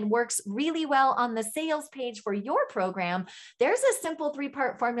compelling and works really well on the sales page for your program, there's a simple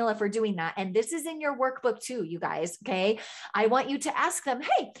 3-part formula for doing that. And this is in your workbook too, you guys. Okay. I want you to ask them,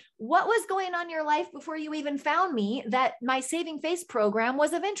 hey, what was going on in your life before you even found me that my Saving Face program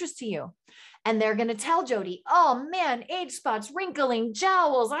was of interest to you? And they're going to tell Jody, oh man, age spots, wrinkling,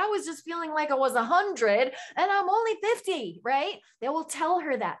 jowls. I was just feeling like I was 100 and I'm only 50, right? They will tell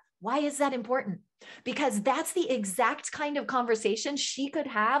her that. Why is that important? Because that's the exact kind of conversation she could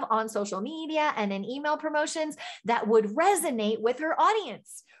have on social media and in email promotions that would resonate with her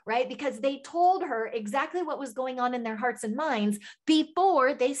audience, right? Because they told her exactly what was going on in their hearts and minds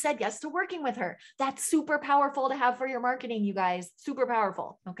before they said yes to working with her. That's super powerful to have for your marketing, you guys. Super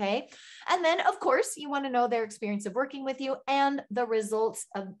powerful. Okay. And then, of course, you want to know their experience of working with you and the results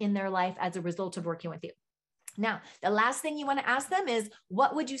in their life as a result of working with you. Now, the last thing you want to ask them is,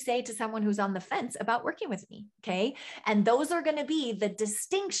 what would you say to someone who's on the fence about working with me? Okay. And those are going to be the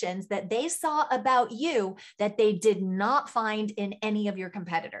distinctions that they saw about you that they did not find in any of your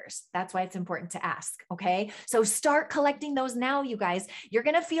competitors. That's why it's important to ask. Okay. So start collecting those now, you guys. You're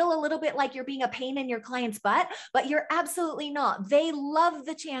going to feel a little bit like you're being a pain in your client's butt, but you're absolutely not. They love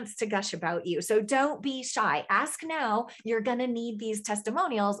the chance to gush about you. So don't be shy. Ask now. You're going to need these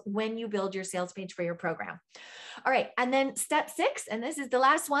testimonials when you build your sales page for your program. All right. And then step 6, and this is the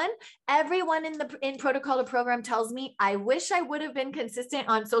last one. Everyone in Protocol to Program tells me, I wish I would have been consistent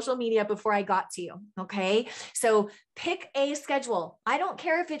on social media before I got to you. Okay. So pick a schedule. I don't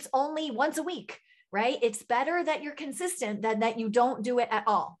care if it's only once a week. Right? It's better that you're consistent than that you don't do it at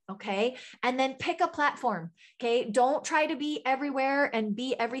all. Okay. And then pick a platform. Okay. Don't try to be everywhere and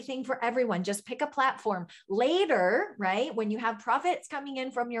be everything for everyone. Just pick a platform. Later, right? When you have profits coming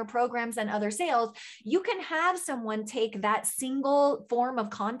in from your programs and other sales, you can have someone take that single form of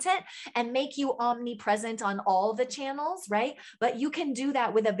content and make you omnipresent on all the channels, right? But you can do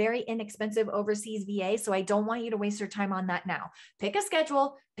that with a very inexpensive overseas VA. So I don't want you to waste your time on that now. Pick a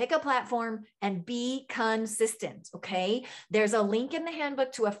schedule, pick a platform, and be consistent. Okay. There's a link in the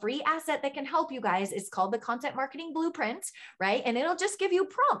handbook to a free asset that can help you guys. It's called the Content Marketing Blueprint, right? And it'll just give you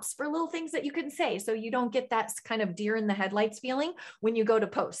prompts for little things that you can say, so you don't get that kind of deer in the headlights feeling when you go to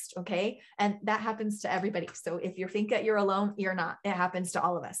post. Okay. And that happens to everybody. So if you think that you're alone, you're not. It happens to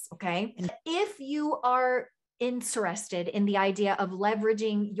all of us. Okay. And if you are interested in the idea of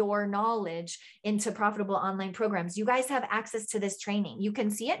leveraging your knowledge into profitable online programs, you guys have access to this training. You can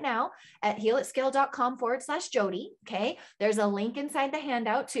see it now at healatscale.com/Jody. Okay. There's a link inside the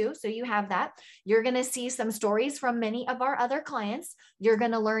handout too. So you have that. You're going to see some stories from many of our other clients. You're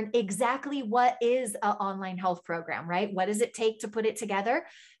going to learn exactly what is an online health program, right? What does it take to put it together?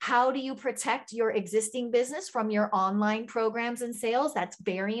 How do you protect your existing business from your online programs and sales? That's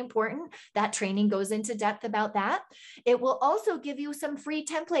very important. That training goes into depth about that. It will also give you some free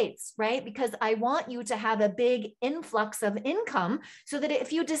templates, right? Because I want you to have a big influx of income so that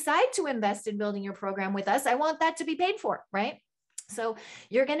if you decide to invest in building your program with us, I want that to be paid for, right? So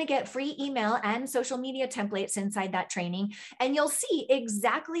you're going to get free email and social media templates inside that training, and you'll see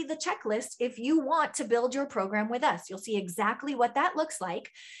exactly the checklist if you want to build your program with us. You'll see exactly what that looks like.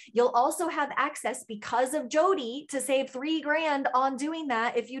 You'll also have access, because of Jody, to save $3,000 on doing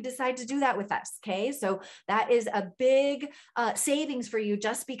that if you decide to do that with us. Okay. So that is a big savings for you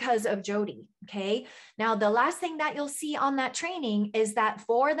just because of Jody. Okay. Now, the last thing that you'll see on that training is that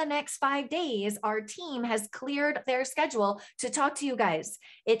for the next 5 days, our team has cleared their schedule to talk to you guys.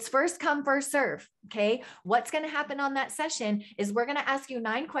 It's first come, first serve. Okay. What's going to happen on that session is we're going to ask you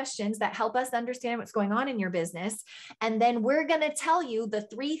 9 questions that help us understand what's going on in your business. And then we're going to tell you the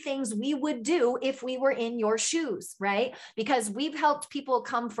 3 things we would do if we were in your shoes, right? Because we've helped people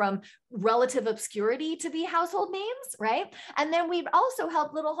come from relative obscurity to be household names, right? And then we've also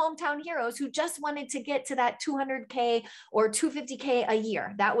helped little hometown heroes who just wanted to get to that 200K or 250K a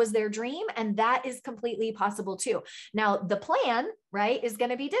year. That was their dream. And that is completely possible too. Now, the plan right, is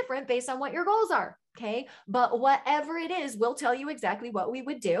going to be different based on what your goals are. Okay. But whatever it is, we'll tell you exactly what we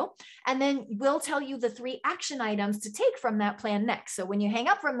would do. And then we'll tell you the 3 action items to take from that plan next. So when you hang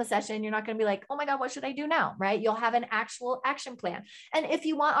up from the session, you're not going to be like, oh my God, what should I do now? Right. You'll have an actual action plan. And if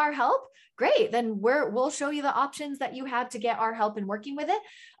you want our help, great. Then we'll show you the options that you have to get our help in working with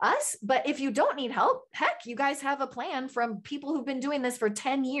us. But if you don't need help, heck, you guys have a plan from people who've been doing this for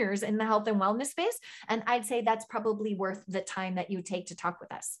 10 years in the health and wellness space. And I'd say that's probably worth the time that you take to talk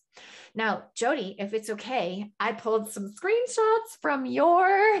with us. Now, Jody, if it's okay, I pulled some screenshots from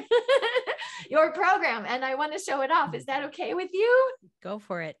your your program and I want to show it off. Is that okay with you? Go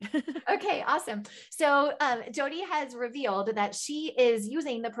for it. Okay, awesome. So Jody has revealed that she is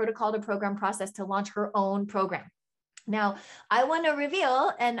using the protocol to program process to launch her own program. Now, I want to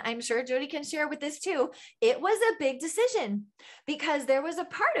reveal, and I'm sure Jody can share with this too, it was a big decision because there was a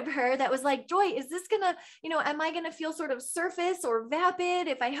part of her that was like, Joy, is this going to, am I going to feel sort of surface or vapid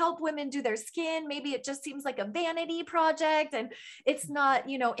if I help women do their skin? Maybe it just seems like a vanity project and it's not,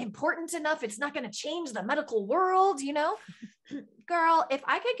 important enough. It's not going to change the medical world, Girl, if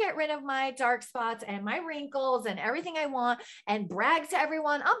I could get rid of my dark spots and my wrinkles and everything I want and brag to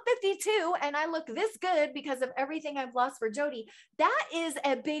everyone, I'm 52 and I look this good because of everything I've lost for Jody, that is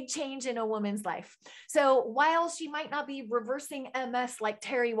a big change in a woman's life. So while she might not be reversing MS like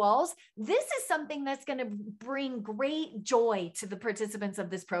Terry Walls, this is something that's going to bring great joy to the participants of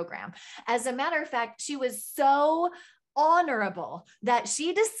this program. As a matter of fact, she was so honorable that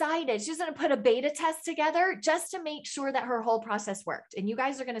she decided she's going to put a beta test together just to make sure that her whole process worked. And you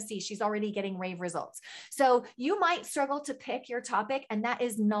guys are going to see she's already getting rave results. So you might struggle to pick your topic, and that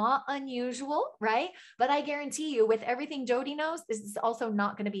is not unusual, right? But I guarantee you, with everything Jody knows, this is also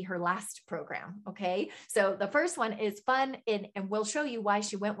not going to be her last program. Okay. So the first one is fun, and we'll show you why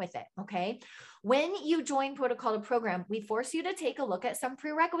she went with it. Okay. When you join Protocol to Program, we force you to take a look at some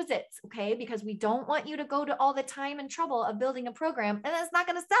prerequisites, okay? Because we don't want you to go to all the time and trouble of building a program and it's not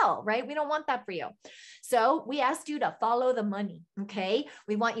going to sell, right? We don't want that for you. So we asked you to follow the money, okay?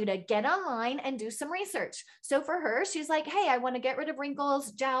 We want you to get online and do some research. So for her, she's like, hey, I want to get rid of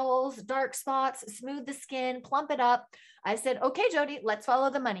wrinkles, jowls, dark spots, smooth the skin, plump it up. I said, okay, Jody, let's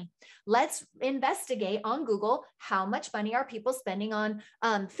follow the money. Let's investigate on Google how much money are people spending on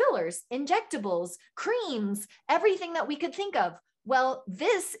fillers, injectables, creams, everything that we could think of. Well,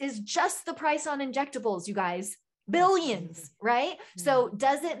 this is just the price on injectables, you guys. Billions, right? So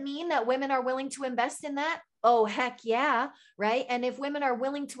does it mean that women are willing to invest in that? Oh, heck yeah, right? And if women are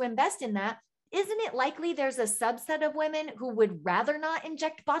willing to invest in that, isn't it likely there's a subset of women who would rather not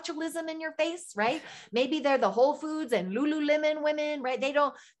inject botulism in your face, right? Maybe they're the Whole Foods and Lululemon women, right?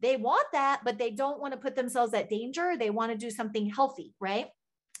 They want that, but they don't want to put themselves at danger. They want to do something healthy, right?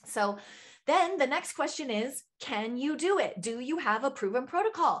 So then the next question is, can you do it? Do you have a proven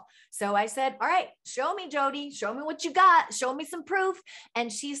protocol? So I said, all right, show me, Jody, show me what you got. Show me some proof.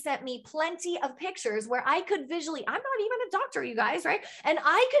 And she sent me plenty of pictures where I could visually, I'm not even a doctor, you guys, right? And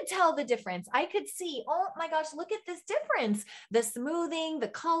I could tell the difference. I could see, oh my gosh, look at this difference, the smoothing, the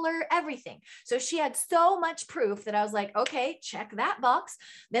color, everything. So she had so much proof that I was like, okay, check that box.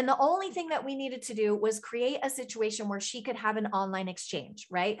 Then the only thing that we needed to do was create a situation where she could have an online exchange,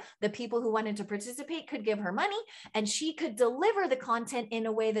 right? The people who wanted to participate could give her money and she could deliver the content in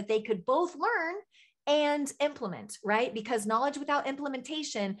a way that they could both learn and implement, right? Because knowledge without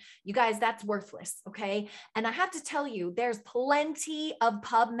implementation, you guys, that's worthless. Okay. And I have to tell you, there's plenty of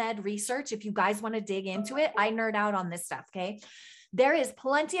PubMed research. If you guys want to dig into it, I nerd out on this stuff. Okay. There is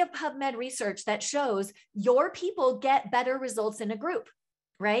plenty of PubMed research that shows your people get better results in a group.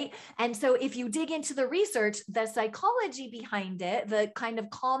 Right. And so if you dig into the research, the psychology behind it, the kind of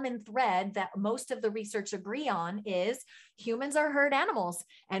common thread that most of the research agree on is humans are herd animals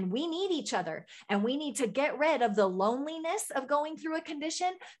and we need each other. And we need to get rid of the loneliness of going through a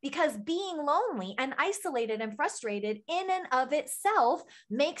condition, because being lonely and isolated and frustrated in and of itself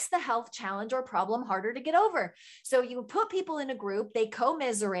makes the health challenge or problem harder to get over. So you put people in a group, they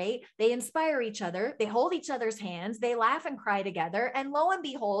commiserate, they inspire each other, they hold each other's hands, they laugh and cry together, and lo and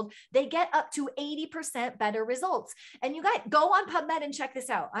behold, they get up to 80% better results. And you guys go on PubMed and check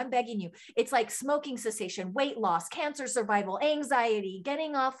this out. I'm begging you. It's like smoking cessation, weight loss, cancer survival, anxiety,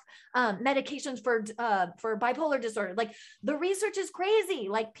 getting off medications for bipolar disorder. Like the research is crazy.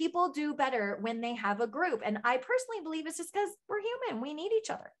 Like people do better when they have a group. And I personally believe it's just because we're human. We need each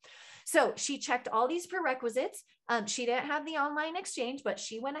other. So she checked all these prerequisites. She didn't have the online exchange, but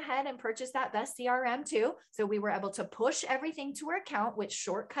she went ahead and purchased that best CRM too. So we were able to push everything to her account, which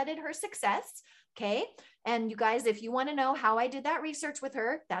shortcutted her success. Okay. And you guys, if you want to know how I did that research with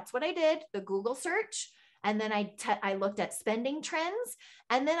her, that's what I did. The Google search. And then I looked at spending trends.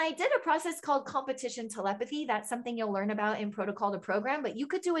 And then I did a process called competition telepathy. That's something you'll learn about in Protocol to Program, but you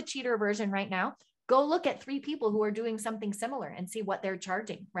could do a cheater version right now. Go look at 3 people who are doing something similar and see what they're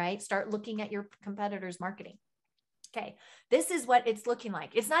charging, right? Start looking at your competitors' marketing. Okay, this is what it's looking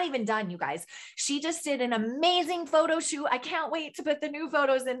like. It's not even done, you guys. She just did an amazing photo shoot. I can't wait to put the new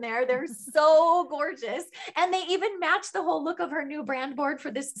photos in there. They're so gorgeous. And they even match the whole look of her new brand board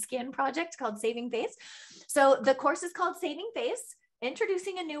for this skin project called Saving Face. So the course is called Saving Face,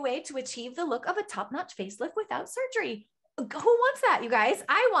 Introducing a New Way to Achieve the Look of a Top-Notch Facelift Without Surgery. Who wants that, you guys?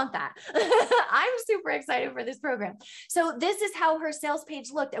 I want that. I'm super excited for this program. So this is how her sales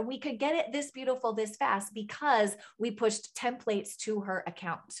page looked, and we could get it this beautiful, this fast because we pushed templates to her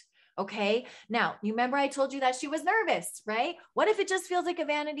account. Okay. Now, you remember I told you that she was nervous, right? What if it just feels like a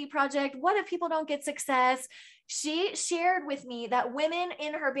vanity project? What if people don't get success? She shared with me that women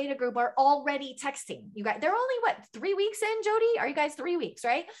in her beta group are already texting. You guys, they're only what, 3 weeks in, Jody? Are you guys 3 weeks,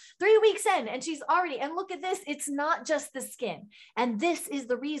 right? 3 weeks in, and she's already, and look at this. It's not just the skin. And this is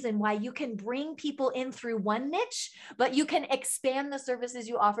the reason why you can bring people in through one niche, but you can expand the services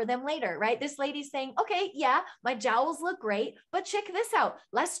you offer them later, right? This lady's saying, okay, yeah, my jowls look great, but check this out.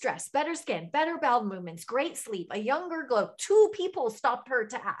 Less stress, better skin, better bowel movements, great sleep, a younger glow. 2 people stopped her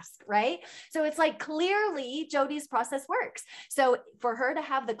to ask, right? So it's like clearly Jody's process works. So for her to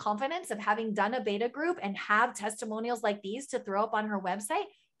have the confidence of having done a beta group and have testimonials like these to throw up on her website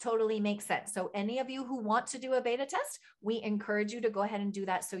totally makes sense. So any of you who want to do a beta test, we encourage you to go ahead and do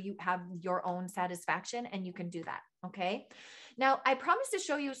that so you have your own satisfaction and you can do that. Okay. Now I promised to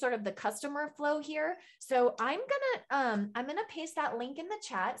show you sort of the customer flow here. So I'm gonna paste that link in the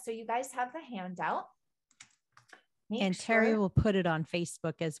chat so you guys have the handout. And Terry will put it on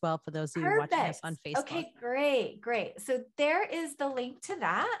Facebook as well for those of you watching us on Facebook. Okay, great. So there is the link to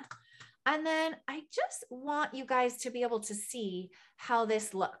that. And then I just want you guys to be able to see how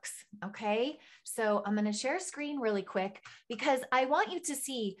this looks. Okay. So I'm going to share a screen really quick because I want you to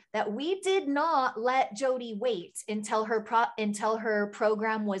see that we did not let Jody wait until her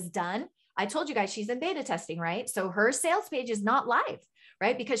program was done. I told you guys she's in beta testing, right? So her sales page is not live,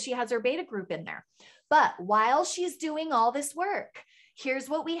 right? Because she has her beta group in there. But while she's doing all this work, here's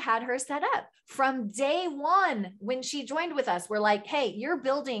what we had her set up. From day one, when she joined with us, we're like, hey, you're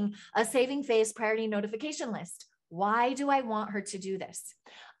building a Saving Face priority notification list. Why do I want her to do this?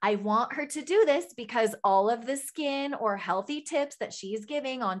 I want her to do this because all of the skin or healthy tips that she's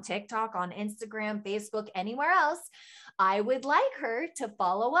giving on TikTok, on Instagram, Facebook, anywhere else, I would like her to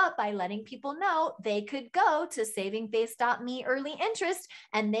follow up by letting people know they could go to savingface.me early interest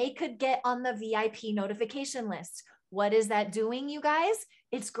and they could get on the VIP notification list. What is that doing, you guys?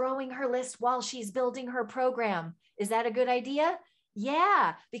 It's growing her list while she's building her program. Is that a good idea?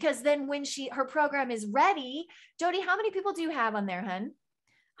 Yeah, because then when her program is ready, Jody, how many people do you have on there, hun?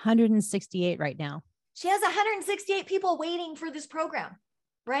 168 right now. She has 168 people waiting for this program.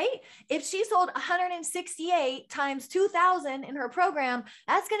 Right? If she sold 168 times 2,000 in her program,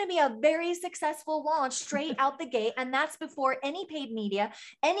 that's going to be a very successful launch straight out the gate. And that's before any paid media,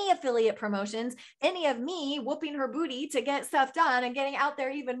 any affiliate promotions, any of me whooping her booty to get stuff done and getting out there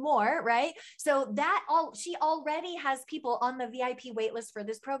even more. Right? So she already has people on the VIP waitlist for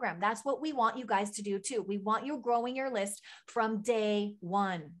this program. That's what we want you guys to do too. We want you growing your list from day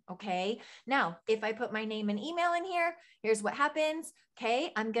one. Okay. Now, if I put my name and email in here, here's what happens.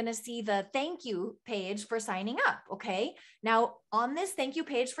 Okay, I'm going to see the thank you page for signing up. Okay, now on this thank you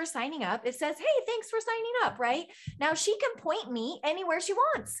page for signing up, it says, hey, thanks for signing up, right? Now she can point me anywhere she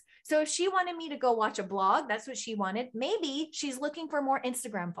wants. So if she wanted me to go watch a blog, that's what she wanted. Maybe she's looking for more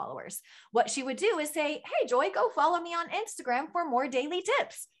Instagram followers. What she would do is say, hey, Joy, go follow me on Instagram for more daily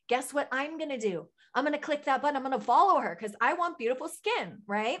tips. Guess what I'm going to do? I'm going to click that button. I'm going to follow her because I want beautiful skin,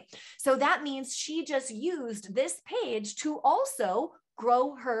 right? So that means she just used this page to also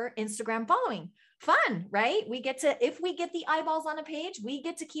grow her Instagram following. Fun, right? If we get the eyeballs on a page, we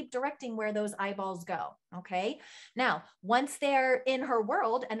get to keep directing where those eyeballs go. Okay. Now, once they're in her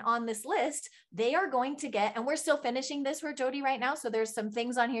world and on this list, they are going to get, and we're still finishing this for Jody right now. So there's some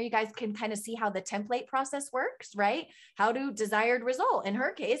things on here. You guys can kind of see how the template process works, right? How to desired result. In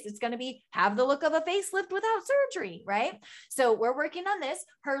her case, it's going to be have the look of a facelift without surgery, right? So we're working on this.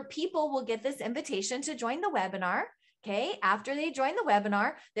 Her people will get this invitation to join the webinar. Okay. After they join the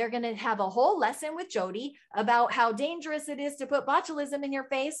webinar, they're going to have a whole lesson with Jody about how dangerous it is to put botulism in your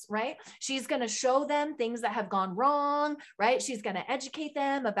face, right? She's going to show them things that have gone wrong, right? She's going to educate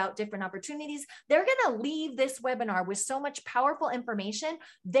them about different opportunities. They're going to leave this webinar with so much powerful information.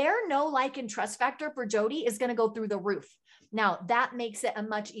 Their know, like, and trust factor for Jody is going to go through the roof. Now, that makes it a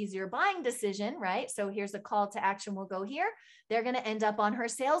much easier buying decision, right? So here's a call to action. We'll go here. They're going to end up on her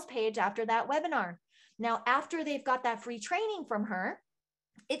sales page after that webinar. Now, after they've got that free training from her,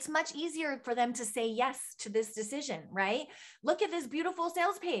 it's much easier for them to say yes to this decision, right? Look at this beautiful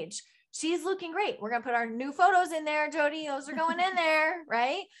sales page. She's looking great. We're going to put our new photos in there, Jody. Those are going in there,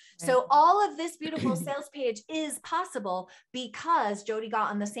 right? So all of this beautiful sales page is possible because Jody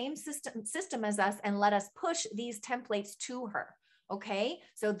got on the same system as us and let us push these templates to her. Okay,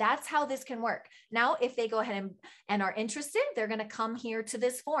 so that's how this can work. Now, if they go ahead and are interested, they're going to come here to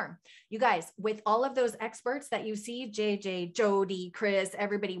this form. You guys, with all of those experts that you see, JJ, Jody, Chris,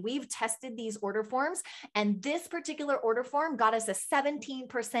 everybody, we've tested these order forms, and this particular order form got us a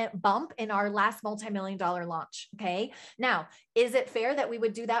 17% bump in our last multi-million-dollar launch. Okay, now, is it fair that we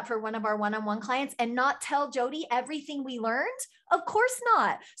would do that for one of our one-on-one clients and not tell Jody everything we learned? Of course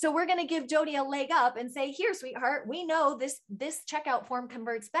not. So we're going to give Jody a leg up and say, here, sweetheart, we know this checkout form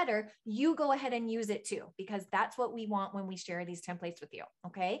converts better. You go ahead and use it too, because that's what we want when we share these templates with you.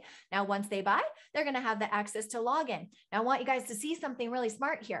 Okay. Now, once they buy, they're going to have the access to log in. Now, I want you guys to see something really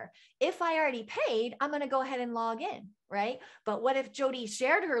smart here. If I already paid, I'm going to go ahead and log in, right? But what if Jody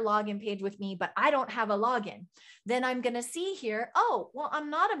shared her login page with me, but I don't have a login? Then I'm going to see here, oh, well, I'm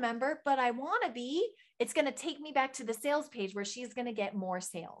not a member, but I want to be. It's going to take me back to the sales page where she's going to get more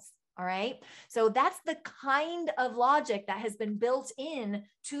sales. All right. So that's the kind of logic that has been built in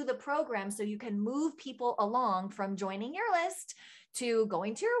to the program. So you can move people along from joining your list to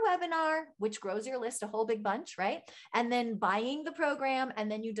going to your webinar, which grows your list a whole big bunch, right? And then buying the program,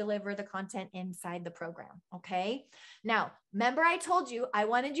 and then you deliver the content inside the program. Okay. Now, remember I told you, I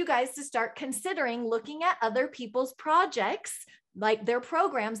wanted you guys to start considering looking at other people's projects, like their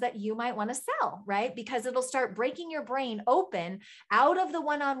programs that you might want to sell, right? Because it'll start breaking your brain open out of the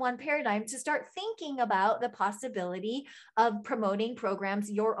one-on-one paradigm to start thinking about the possibility of promoting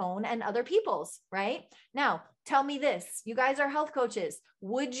programs, your own and other people's, right? Now, tell me this, you guys are health coaches.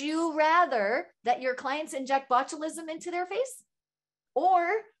 Would you rather that your clients inject botulism into their face? Or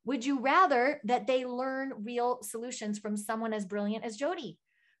would you rather that they learn real solutions from someone as brilliant as Jody?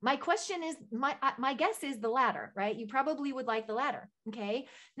 My question is, my guess is the latter, right? You probably would like the latter. Okay.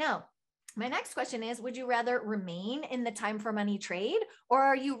 Now, my next question is, would you rather remain in the time for money trade, or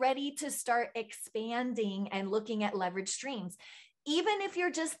are you ready to start expanding and looking at leverage streams? Even if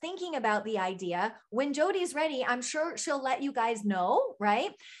you're just thinking about the idea, when Jody's ready, I'm sure she'll let you guys know, right?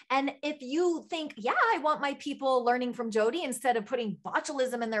 And if you think, yeah, I want my people learning from Jody instead of putting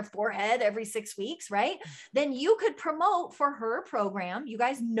botulism in their forehead every 6 weeks, right? Then you could promote for her program. You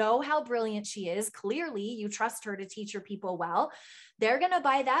guys know how brilliant she is. Clearly, you trust her to teach your people well. They're going to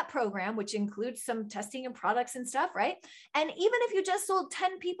buy that program, which includes some testing and products and stuff, right? And even if you just sold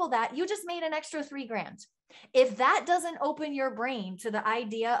 10 people that, you just made an extra $3,000. If that doesn't open your brain to the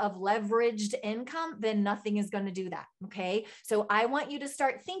idea of leveraged income, then nothing is going to do that. Okay. So I want you to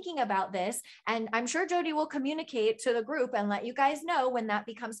start thinking about this. And I'm sure Jody will communicate to the group and let you guys know when that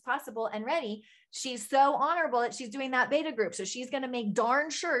becomes possible and ready. She's so honorable that she's doing that beta group. So she's going to make darn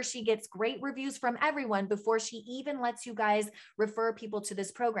sure she gets great reviews from everyone before she even lets you guys refer people to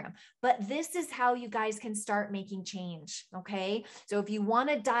this program. But this is how you guys can start making change. Okay. So if you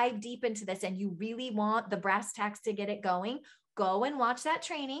want to dive deep into this and you really want the brass tacks to get it going, go and watch that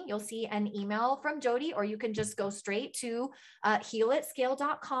training. You'll see an email from Jody, or you can just go straight to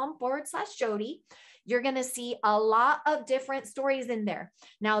healatscale.com/Jody. You're going to see a lot of different stories in there.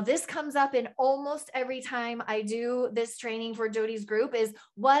 Now, this comes up in almost every time I do this training for Jody's group is,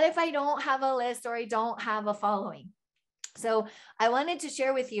 what if I don't have a list or I don't have a following? So I wanted to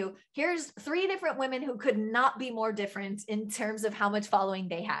share with you, here's 3 different women who could not be more different in terms of how much following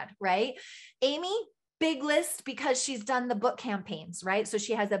they had, right? Amy, big list because she's done the book campaigns, right? So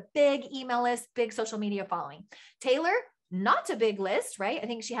she has a big email list, big social media following. Taylor, not a big list, right? I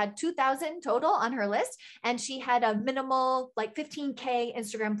think she had 2,000 total on her list, and she had a minimal like 15K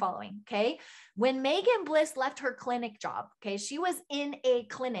Instagram following. Okay. When Megan Bliss left her clinic job, okay, she was in a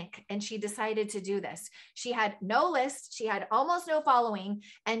clinic and she decided to do this. She had no list. She had almost no following,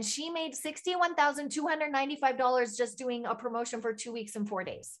 and she made $61,295 just doing a promotion for 2 weeks and 4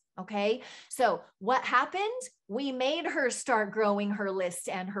 days. Okay. So what happened? We made her start growing her list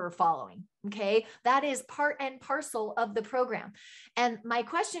and her following. Okay. That is part and parcel of the program. And my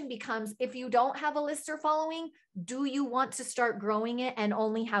question becomes, if you don't have a list or following, Do you want to start growing it and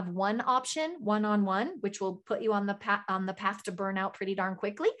only have one option, one-on-one, which will put you on the path to burnout pretty darn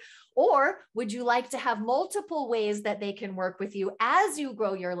quickly? Or would you like to have multiple ways that they can work with you as you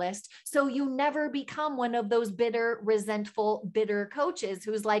grow your list, so you never become one of those bitter, resentful, bitter coaches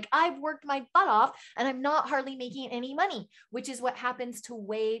who's like, I've worked my butt off and I'm not hardly making any money, which is what happens to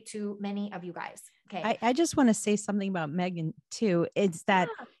way too many of you guys. Okay. I just want to say something about Megan too. It's that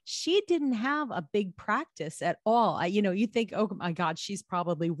she didn't have a big practice at all. You think, oh my God, she's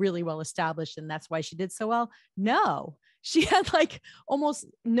probably really well established and that's why she did so well. No, she had like almost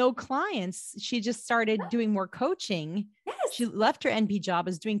no clients. She just started doing more coaching. Yes. She left her NP job,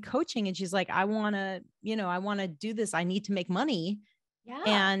 is doing coaching. And she's like, I want to do this. I need to make money. Yeah.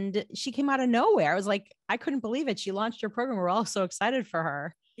 And she came out of nowhere. I was like, I couldn't believe it. She launched her program. We're all so excited for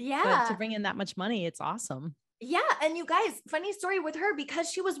her. Yeah. But to bring in that much money, it's awesome. Yeah. And you guys, funny story with her,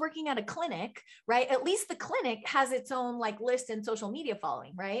 because she was working at a clinic, right? At least the clinic has its own like list and social media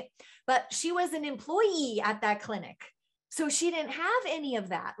following, right? But she was an employee at that clinic. So she didn't have any of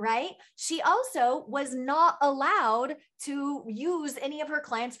that, right? She also was not allowed to use any of her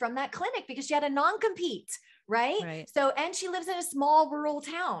clients from that clinic because she had a non-compete. Right. So, and she lives in a small rural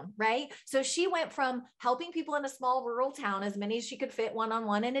town, right? So she went from helping people in a small rural town, as many as she could fit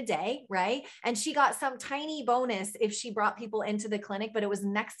one-on-one in a day, right? And she got some tiny bonus if she brought people into the clinic, but it was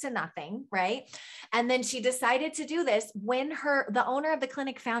next to nothing, right? And then she decided to do this when the owner of the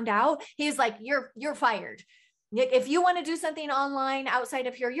clinic found out. He was like, you're fired. If you want to do something online outside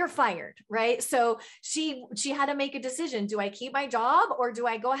of here, you're fired, right? So she had to make a decision. Do I keep my job or do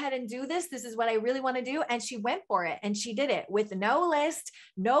I go ahead and do this? This is what I really want to do. And she went for it and she did it with no list,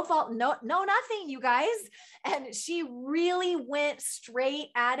 no fault, no, nothing, you guys. And she really went straight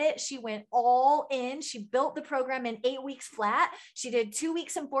at it. She went all in. She built the program in 8 weeks flat. She did 2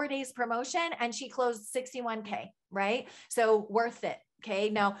 weeks and 4 days promotion and she closed 61K, right? So worth it.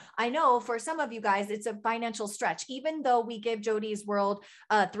 Okay. Now I know for some of you guys, it's a financial stretch, even though we give Jody's World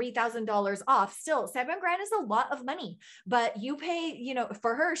 $3,000 off, still $7,000 is a lot of money, but you pay,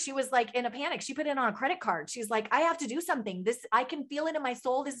 for her, she was like in a panic. She put it on a credit card. She's like, I have to do something. I can feel it in my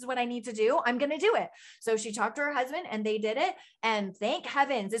soul. This is what I need to do. I'm going to do it. So she talked to her husband and they did it. And thank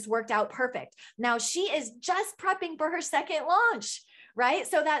heavens, it's worked out perfect. Now she is just prepping for her second launch. Right?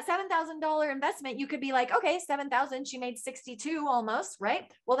 So that $7,000 investment, you could be like, okay, 7,000, she made 62 almost, right?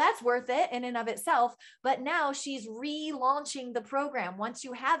 Well, that's worth it in and of itself. But now she's relaunching the program. Once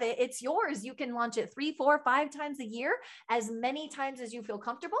you have it, it's yours. You can launch it 3, 4, 5 times a year, as many times as you feel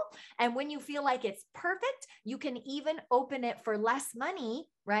comfortable. And when you feel like it's perfect, you can even open it for less money,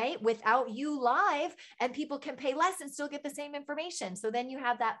 right? Without you live, and people can pay less and still get the same information. So then you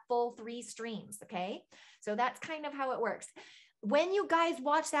have that full 3 streams. Okay. So that's kind of how it works. When you guys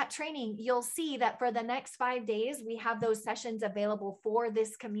watch that training, you'll see that for the next 5 days, we have those sessions available for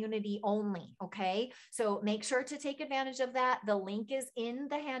this community only. Okay. So make sure to take advantage of that. The link is in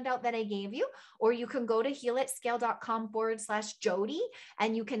the handout that I gave you, or you can go to healitscale.com/Jody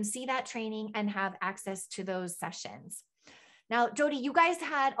and you can see that training and have access to those sessions. Now, Jody, you guys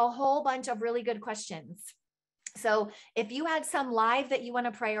had a whole bunch of really good questions. So if you had some live that you want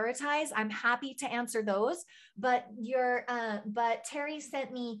to prioritize, I'm happy to answer those. But Terry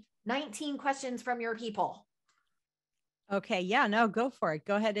sent me 19 questions from your people. Okay. Yeah, no, go for it.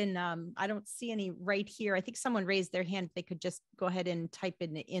 Go ahead. And I don't see any right here. I think someone raised their hand. They could just go ahead and type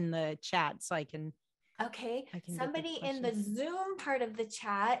in the chat so I can. Okay. Somebody in the Zoom part of the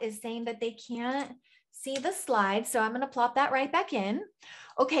chat is saying that they can't see the slide. So I'm going to plop that right back in.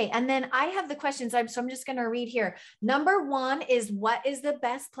 Okay. And then I have the questions. So I'm just going to read here. Number 1 is, what is the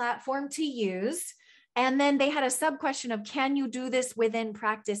best platform to use? And then they had a sub question of, can you do this within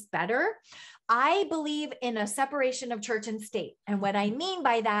practice better? I believe in a separation of church and state. And what I mean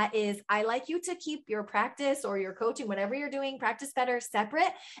by that is, I like you to keep your practice or your coaching, whatever you're doing, practice better,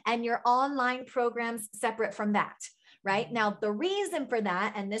 separate, and your online programs separate from that. Right now, the reason for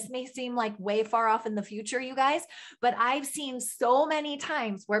that, and this may seem like way far off in the future, you guys, but I've seen so many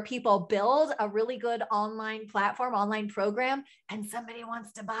times where people build a really good online platform, online program, and somebody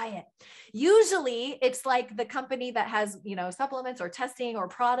wants to buy it. Usually it's like the company that has, supplements or testing or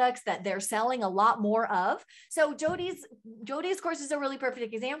products that they're selling a lot more of. So Jody's course is a really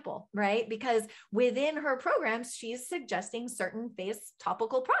perfect example, right? Because within her programs, she's suggesting certain face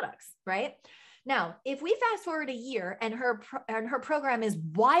topical products, right? Now, if we fast forward a year and her program is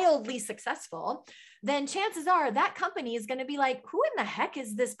wildly successful, then chances are that company is going to be like, who in the heck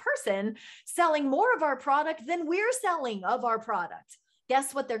is this person selling more of our product than we're selling of our product?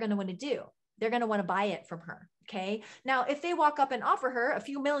 Guess what they're going to want to do? they're going to want to buy it from her. Okay. Now, if they walk up and offer her a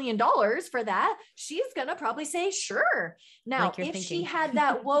few $1 million for that, she's going to probably say, sure. Now, Like if thinking. she had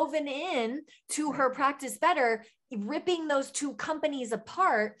that woven in to her practice better, ripping those two companies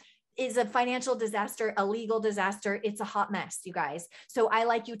apart is a financial disaster, a legal disaster. It's a hot mess, you guys. So I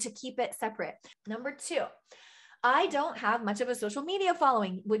like you to keep it separate. Number 2, I don't have much of a social media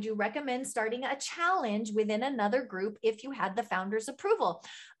following. Would you recommend starting a challenge within another group if you had the founder's approval?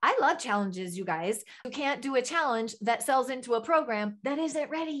 I love challenges, you guys. You can't do a challenge that sells into a program that isn't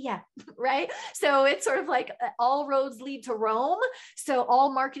ready yet, right? So it's sort of like all roads lead to Rome. So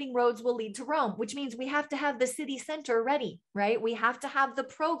all marketing roads will lead to Rome, which means we have to have the city center ready, right? We have to have the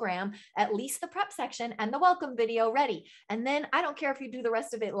program, at least the prep section and the welcome video ready. And then I don't care if you do the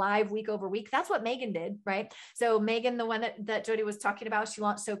rest of it live week over week. That's what Megan did, right? So Megan, the one that Jody was talking about, she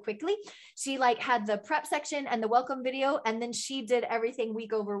launched so quickly. She like had the prep section and the welcome video, and then she did everything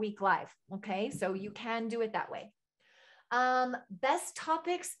week over week live. Okay. So you can do it that way. Best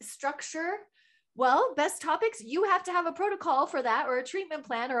topics structure. Well, best topics, you have to have a protocol for that, or a treatment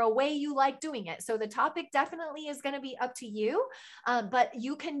plan, or a way you like doing it. So the topic definitely is going to be up to you, but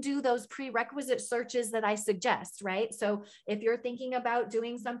you can do those prerequisite searches that I suggest, right? So if you're thinking about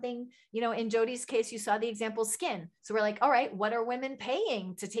doing something, in Jody's case, you saw the example skin. So we're like, all right, what are women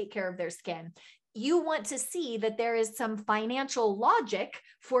paying to take care of their skin? You want to see that there is some financial logic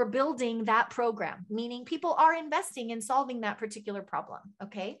for building that program, meaning people are investing in solving that particular problem.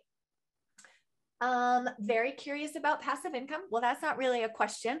 Okay. Very curious about passive income. Well, that's not really a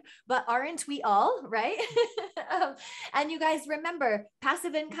question, but aren't we all, right? And you guys remember,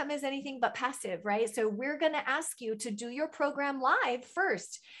 passive income is anything but passive, right? So we're going to ask you to do your program live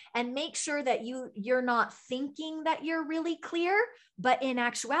first and make sure that you're not thinking that you're really clear, but in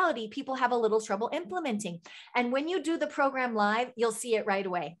actuality, people have a little trouble implementing. And when you do the program live, you'll see it right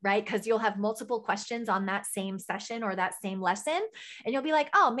away, right? Because you'll have multiple questions on that same session or that same lesson. And you'll be like,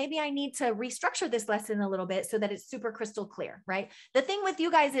 oh, maybe I need to restructure this lesson a little bit so that it's super crystal clear, right? The thing with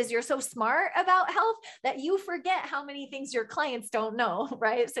you guys is you're so smart about health that you forget how many things your clients don't know,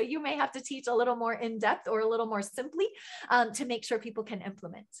 right? So you may have to teach a little more in depth or a little more simply to make sure people can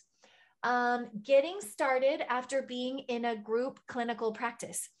implement. Getting started after being in a group clinical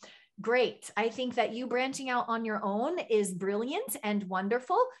practice. Great. I think that you branching out on your own is brilliant and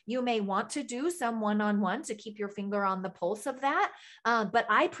wonderful. You may want to do some one-on-one to keep your finger on the pulse of that. But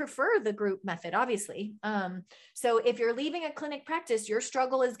I prefer the group method, obviously. So if you're leaving a clinic practice, your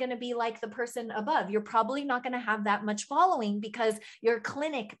struggle is going to be like the person above. You're probably not going to have that much following because your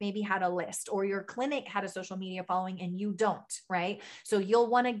clinic maybe had a list or your clinic had a social media following and you don't, right? So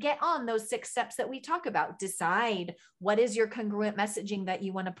you'll want to get on those 6 steps that we talk about. Decide what is your congruent messaging that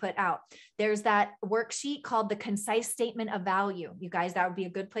you want to put out. There's that worksheet called the concise statement of value. You guys, that would be a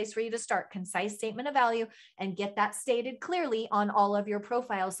good place for you to start. Concise statement of value, and get that stated clearly on all of your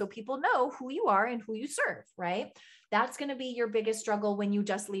profiles so people know who you are and who you serve, right? That's going to be your biggest struggle when you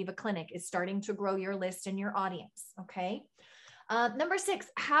just leave a clinic, is starting to grow your list and your audience. Okay. Number 6,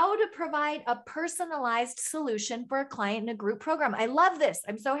 how to provide a personalized solution for a client in a group program. I love this.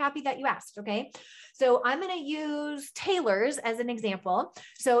 I'm so happy that you asked. Okay. So I'm going to use Taylor's as an example.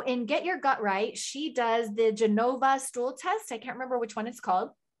 So in Get Your Gut Right, she does the Genova stool test. I can't remember which one it's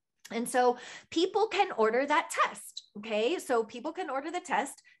called. And so people can order that test. Okay. So people can order the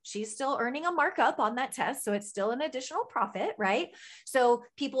test. She's still earning a markup on that test. So it's still an additional profit, right? So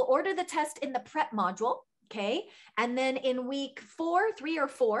people order the test in the prep module. Okay. And then in week 3 or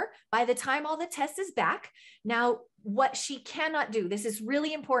 4, by the time all the test is back, now what she cannot do, this is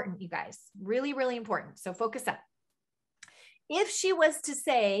really important, you guys, really, really important. So focus up. If she was to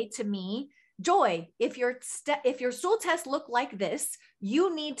say to me, Joy, if your stool tests look like this,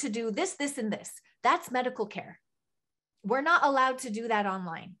 you need to do this, this, and this. That's medical care. We're not allowed to do that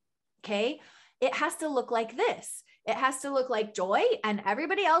online. Okay. It has to look like this. It has to look like Joy and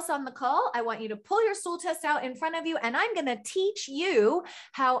everybody else on the call. I want you to pull your stool test out in front of you, and I'm going to teach you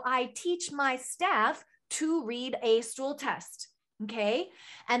how I teach my staff to read a stool test. Okay.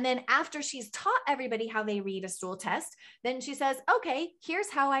 And then after she's taught everybody how they read a stool test, then she says, okay, here's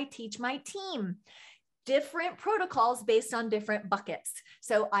how I teach my team. Different protocols based on different buckets.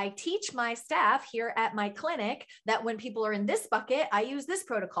 So I teach my staff here at my clinic that when people are in this bucket, I use this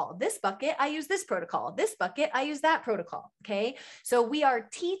protocol. This bucket, I use this protocol. This bucket, I use that protocol. Okay. So we are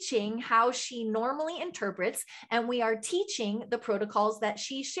teaching how she normally interprets, and we are teaching the protocols that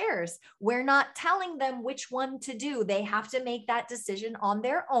she shares. We're not telling them which one to do. They have to make that decision on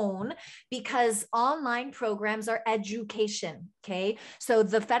their own, because online programs are education. Okay. So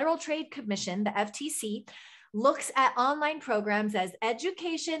the Federal Trade Commission, the FTC, looks at online programs as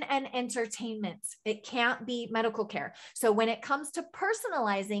education and entertainment. It can't be medical care. So when it comes to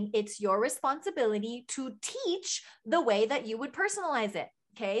personalizing, it's your responsibility to teach the way that you would personalize it.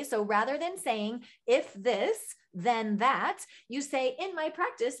 Okay. So rather than saying, if this, then that, you say, in my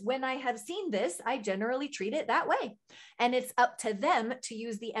practice, when I have seen this, I generally treat it that way. And it's up to them to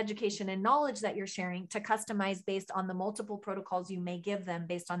use the education and knowledge that you're sharing to customize based on the multiple protocols you may give them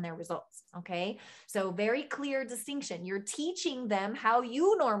based on their results. Okay. So very clear distinction. You're teaching them how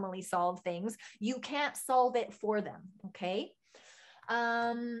you normally solve things. You can't solve it for them. Okay.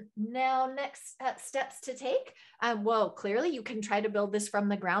 Now next steps to take. Well, clearly you can try to build this from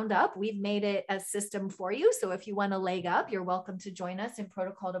the ground up. We've made it a system for you. So if you want a leg up, you're welcome to join us in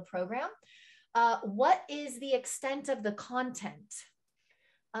Protocol to Program. What is the extent of the content?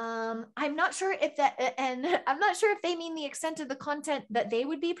 I'm not sure if that, and I'm not sure if they mean the extent of the content that they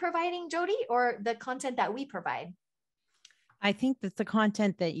would be providing, Jody, or the content that we provide. I think that's the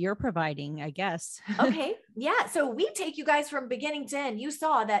content that you're providing, I guess. Okay. Yeah. So we take you guys from beginning to end. You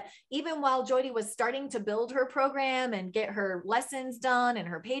saw that even while Jody was starting to build her program and get her lessons done and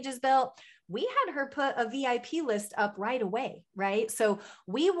her pages built, we had her put a VIP list up right away, right? So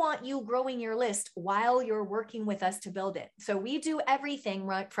we want you growing your list while you're working with us to build it. So we do everything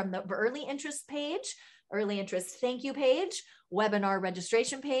right from the early interest page, early interest thank you page, webinar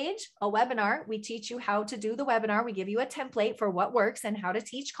registration page, a webinar. We teach you how to do the webinar. We give you a template for what works and how to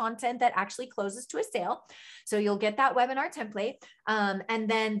teach content that actually closes to a sale. So you'll get that webinar template. And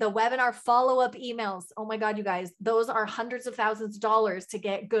then the webinar follow-up emails. Oh my God, you guys, those are hundreds of thousands of dollars to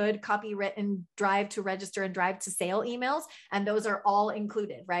get good copywritten drive to register and drive to sale emails. And those are all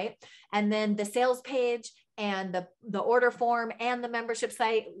included, right? And then the sales page and the order form and the membership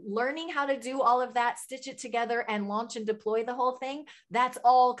site, learning how to do all of that, stitch it together and launch and deploy the whole thing. That's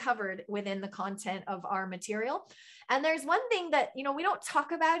all covered within the content of our material. And there's one thing that, we don't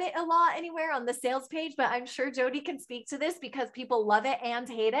talk about it a lot anywhere on the sales page, but I'm sure Jody can speak to this because people love it and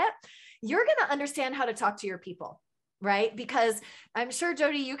hate it. You're going to understand how to talk to your people. Right? Because I'm sure,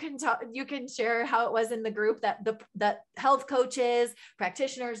 Jody, you can share how it was in the group that that health coaches,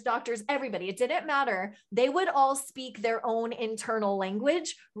 practitioners, doctors, everybody, it didn't matter. They would all speak their own internal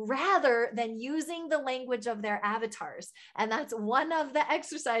language rather than using the language of their avatars. And that's one of the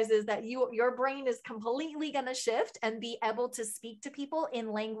exercises that your brain is completely going to shift and be able to speak to people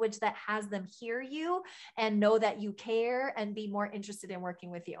in language that has them hear you and know that you care and be more interested in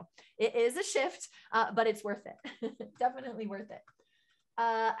working with you. It is a shift, but it's worth it. Definitely worth it.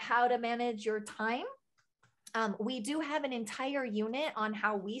 How to manage your time. We do have an entire unit on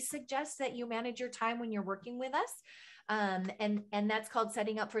how we suggest that you manage your time when you're working with us. And that's called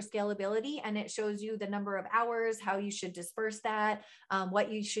Setting Up for Scalability. And it shows you the number of hours, how you should disperse that,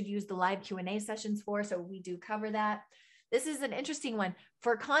 what you should use the live Q&A sessions for. So we do cover that. This is an interesting one.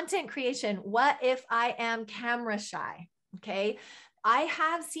 For content creation, what if I am camera shy? Okay. I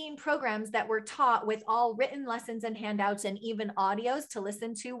have seen programs that were taught with all written lessons and handouts and even audios to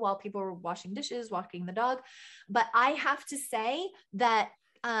listen to while people were washing dishes, walking the dog. But I have to say that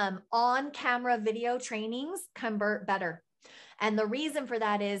on-camera video trainings convert better. And the reason for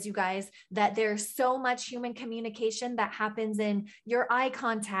that is, you guys, that there's so much human communication that happens in your eye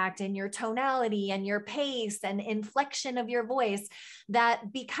contact and your tonality and your pace and inflection of your voice,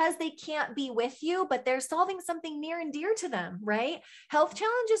 that because they can't be with you, but they're solving something near and dear to them, right? Health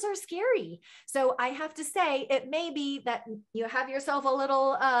challenges are scary. So I have to say, it may be that you have yourself a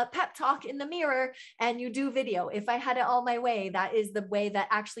little pep talk in the mirror and you do video. If I had it all my way, that is the way that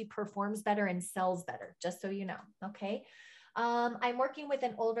actually performs better and sells better, just so you know. Okay. I'm working with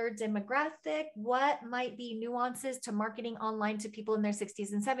an older demographic. What might be nuances to marketing online to people in their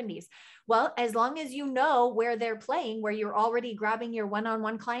 60s and 70s? Well, as long as you know where they're playing, where you're already grabbing your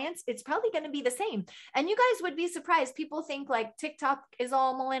one-on-one clients, it's probably going to be the same. And you guys would be surprised. People think like TikTok is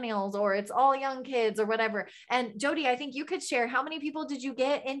all millennials or it's all young kids or whatever. And Jody, I think you could share, how many people did you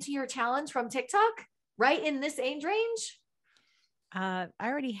get into your challenge from TikTok right in this age range? I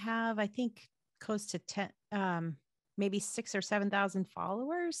already have, I think, close to 10, maybe 6,000 or 7,000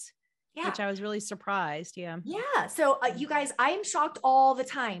 followers. Yeah. Which I was really surprised. Yeah. Yeah. So you guys, I am shocked all the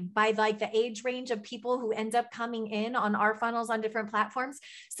time by like the age range of people who end up coming in on our funnels on different platforms.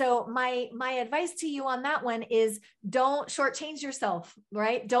 So my advice to you on that one is don't shortchange yourself,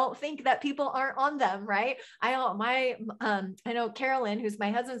 right? Don't think that people aren't on them, right? I know Carolyn, who's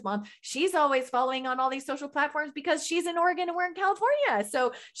my husband's mom, she's always following on all these social platforms because she's in Oregon and we're in California.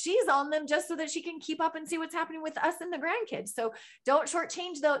 So she's on them just so that she can keep up and see what's happening with us and the grandkids. So don't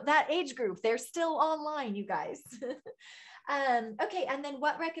shortchange that age group. They're still online, you guys. Okay. And then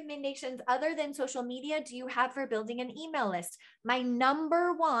what recommendations other than social media do you have for building an email list? My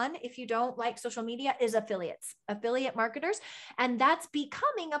number one, if you don't like social media, is affiliate marketers. And that's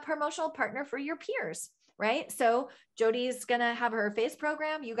becoming a promotional partner for your peers. Right? So Jody's going to have her face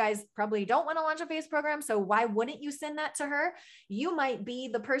program. You guys probably don't want to launch a face program. So why wouldn't you send that to her? You might be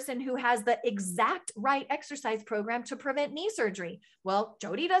the person who has the exact right exercise program to prevent knee surgery. Well,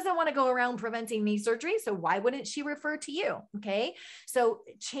 Jody doesn't want to go around preventing knee surgery. So why wouldn't she refer to you? Okay. So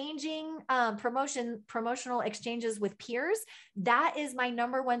changing promotional exchanges with peers, that is my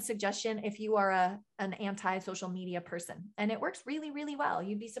number one suggestion if you are an anti-social media person. And it works really, really well.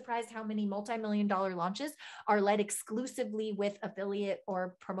 You'd be surprised how many multi-million-dollar launches are led exclusively with affiliate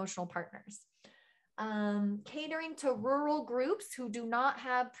or promotional partners. Catering to rural groups who do not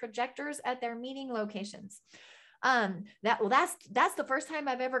have projectors at their meeting locations. That's the first time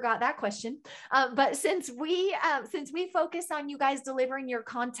I've ever got that question. But since we focus on you guys delivering your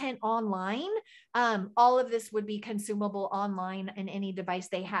content online, all of this would be consumable online in any device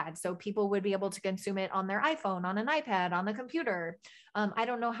they had. So people would be able to consume it on their iPhone, on an iPad, on the computer. I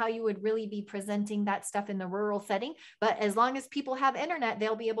don't know how you would really be presenting that stuff in the rural setting, but as long as people have internet,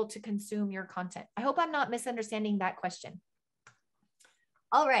 they'll be able to consume your content. I hope I'm not misunderstanding that question.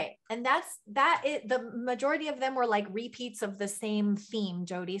 All right. And the majority of them were like repeats of the same theme,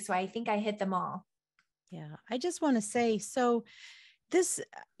 Jody. So I think I hit them all. Yeah. I just want to say, so this,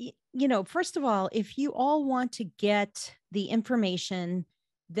 first of all, if you all want to get the information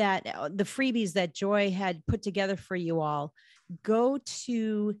that the freebies that Joy had put together for you all, go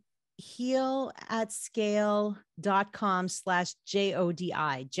to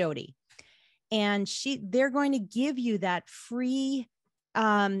healatscale.com/JODI, and they're going to give you that free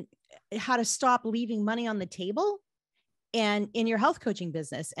how to stop leaving money on the table and in your health coaching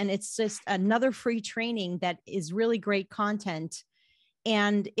business. And it's just another free training that is really great content.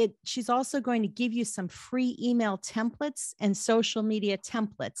 And she's also going to give you some free email templates and social media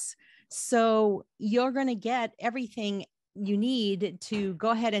templates. So you're going to get everything you need to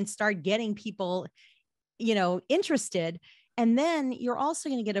go ahead and start getting people, interested. And then you're also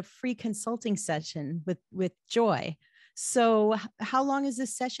going to get a free consulting session with Joy. So how long is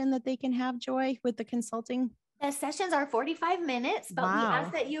this session that they can have, Joy, with the consulting? The sessions are 45 minutes, but we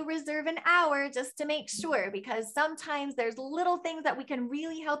ask that you reserve an hour just to make sure, because sometimes there's little things that we can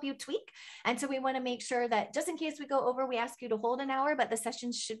really help you tweak. And so we want to make sure that just in case we go over, we ask you to hold an hour, but the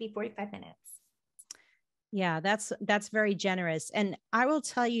sessions should be 45 minutes. Yeah, that's very generous. And I will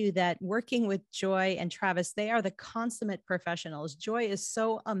tell you that working with Joy and Travis, they are the consummate professionals. Joy is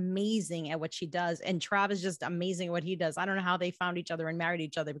so amazing at what she does, and Travis is just amazing at what he does. I don't know how they found each other and married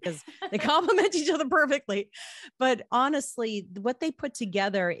each other, because they complement each other perfectly. But honestly, what they put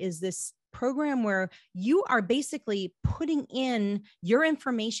together is this program where you are basically putting in your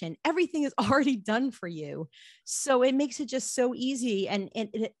information. Everything is already done for you. So it makes it just so easy, and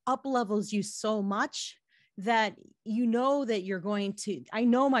it up levels you so much that I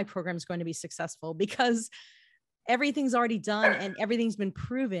know my program is going to be successful, because everything's already done and everything's been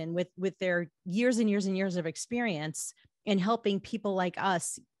proven with their years and years and years of experience in helping people like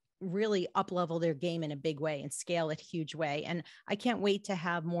us really up level their game in a big way and scale it a huge way. And I can't wait to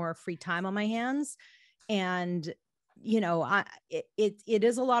have more free time on my hands. And it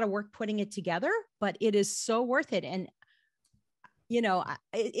is a lot of work putting it together, but it is so worth it. And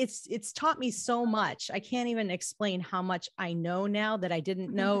it's taught me so much. I can't even explain how much I know now that I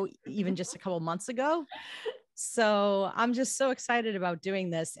didn't know even just a couple months ago. So I'm just so excited about doing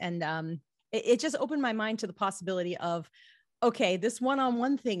this. And it just opened my mind to the possibility of, okay, this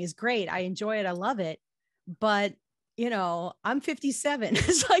one-on-one thing is great. I enjoy it. I love it. But I'm 57.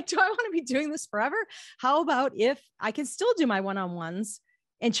 It's like, do I want to be doing this forever? How about if I can still do my one-on-ones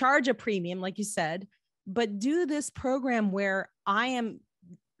and charge a premium, like you said, but do this program where I am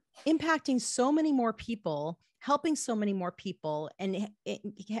impacting so many more people, helping so many more people, and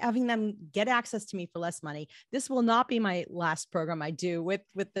having them get access to me for less money. This will not be my last program I do with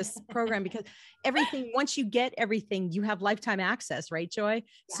this program, because once you get everything, you have lifetime access, right, Joy?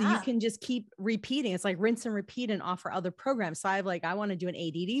 Yeah. So you can just keep repeating. It's like rinse and repeat and offer other programs. So I want to do an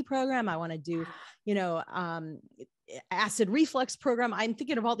ADD program. I want to do, acid reflux program. I'm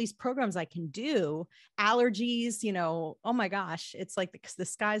thinking of all these programs I can do. Allergies, oh my gosh, it's like the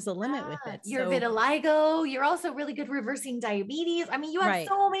sky's the limit with it. Your vitiligo, you're also really good reversing diabetes. I mean, you have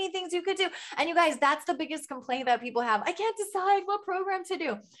so many things you could do. And you guys, that's the biggest complaint that people have. I can't decide what program to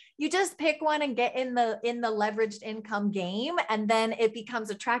do. You just pick one and get in the leveraged income game. And then it becomes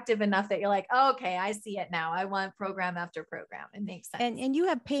attractive enough that you're like, oh, okay, I see it now. I want program after program. It makes sense. And you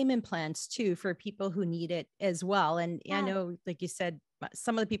have payment plans too for people who need it as well. And I Yeah. know, like you said,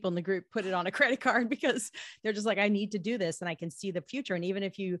 some of the people in the group put it on a credit card because they're just like, I need to do this and I can see the future. And even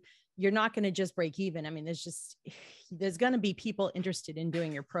if you're not going to just break even. I mean, there's going to be people interested in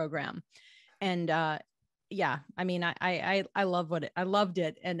doing your program. And, yeah, I mean, I loved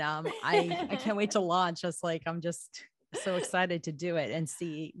it. And, I can't wait to launch. Just like, I'm just so excited to do it and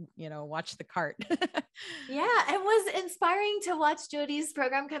see, watch the cart. Yeah, it was inspiring to watch Jody's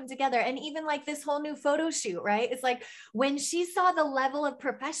program come together. And even like this whole new photo shoot, right? It's like when she saw the level of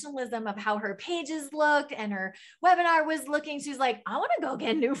professionalism of how her pages looked and her webinar was looking, she's like, I want to go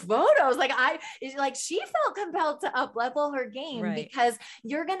get new photos. She felt compelled to up level her game, Right. because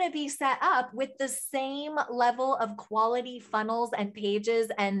you're going to be set up with the same level of quality funnels and pages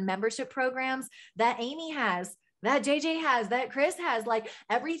and membership programs that Amy has, that JJ has, that Chris has. Like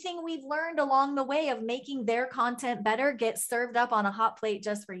everything we've learned along the way of making their content better gets served up on a hot plate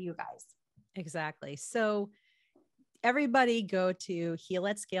just for you guys. Exactly. So everybody go to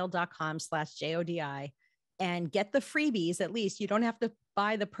healatscale.com/JODI and get the freebies. At least you don't have to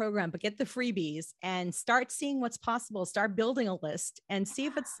buy the program, but get the freebies and start seeing what's possible. Start building a list and see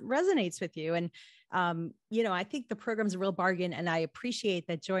if it resonates with you. And, I think the program's a real bargain, and I appreciate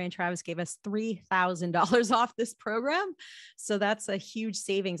that Joy and Travis gave us $3,000 off this program. So that's a huge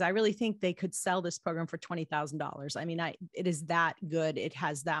savings. I really think they could sell this program for $20,000. I mean, it is that good. It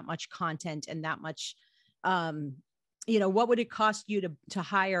has that much content and that much, what would it cost you to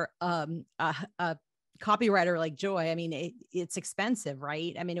hire a copywriter like Joy? I mean, it's expensive,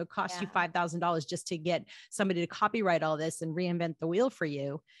 right? I mean, it would cost you $5,000 just to get somebody to copyright all this and reinvent the wheel for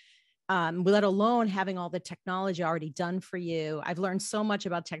you. Let alone having all the technology already done for you. I've learned so much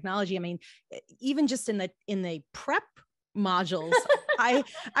about technology. I mean, even just in the prep modules, I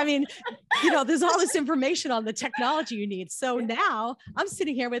mean, there's all this information on the technology you need. So now I'm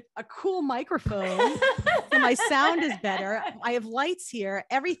sitting here with a cool microphone and my sound is better. I have lights here.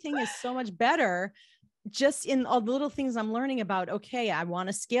 Everything is so much better just in all the little things I'm learning about. Okay, I want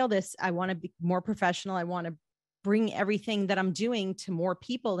to scale this. I want to be more professional. I want to bring everything that I'm doing to more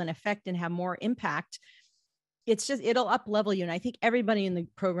people and affect and have more impact. It's just, it'll up level you. And I think everybody in the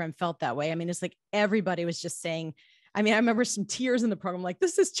program felt that way. I mean, it's like everybody was just saying, I mean, I remember some tears in the program, like,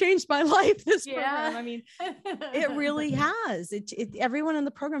 this has changed my life, this program. I mean, it really has. Everyone in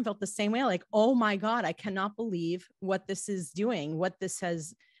the program felt the same way. Like, oh my God, I cannot believe what this is doing, what this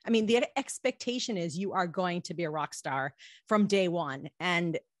has. I mean, the expectation is you are going to be a rock star from day one.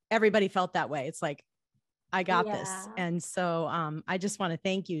 And everybody felt that way. It's like, I got this. And so I just want to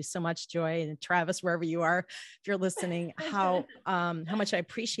thank you so much, Joy, and Travis, wherever you are, if you're listening, how much I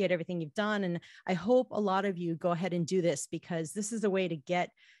appreciate everything you've done. And I hope a lot of you go ahead and do this, because this is a way to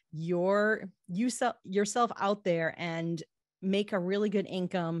get yourself out there and make a really good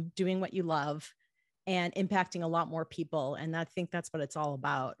income doing what you love and impacting a lot more people. And I think that's what it's all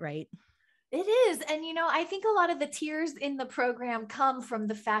about, right? It is. And, I think a lot of the tears in the program come from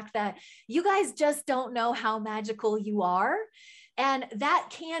the fact that you guys just don't know how magical you are. And that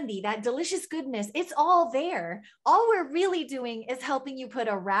candy, that delicious goodness, it's all there. All we're really doing is helping you put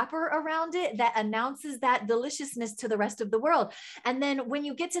a wrapper around it that announces that deliciousness to the rest of the world. And then when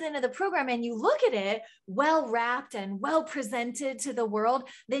you get to the end of the program and you look at it well wrapped and well presented to the world,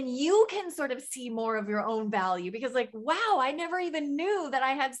 then you can sort of see more of your own value, because like, wow, I never even knew that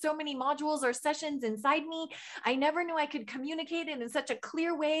I had so many modules or sessions inside me. I never knew I could communicate it in such a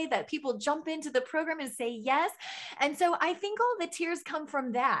clear way that people jump into the program and say yes. And so I think all the tears come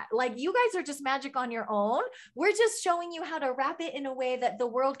from that. Like, you guys are just magic on your own. We're just showing you how to wrap it in a way that the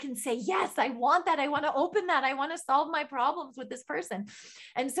world can say, yes, I want that. I want to open that. I want to solve my problems with this person.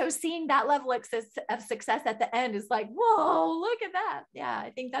 And so seeing that level of success at the end is like, whoa, look at that. Yeah,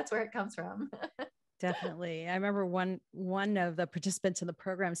 I think that's where it comes from. Definitely. I remember one of the participants in the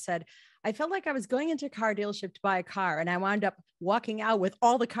program said, I felt like I was going into a car dealership to buy a car, and I wound up walking out with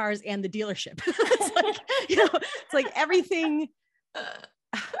all the cars and the dealership. It's like everything.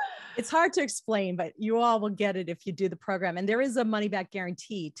 It's hard to explain, but you all will get it if you do the program. And there is a money back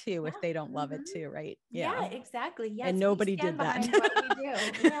guarantee too, if they don't love it too, right? Yeah, exactly. Yes, and nobody did that. What we do.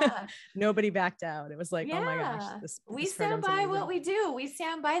 Yeah. Nobody backed out. It was like, oh my gosh, we stand by what we do. We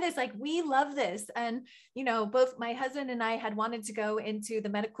stand by this. Like, we love this. And, both my husband and I had wanted to go into the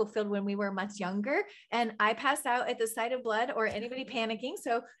medical field when we were much younger, and I passed out at the sight of blood or anybody panicking.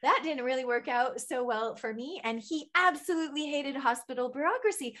 So that didn't really work out so well for me. And he absolutely hated hospital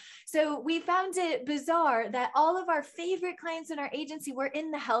bureaucracy. So we found it bizarre that all of our favorite clients in our agency were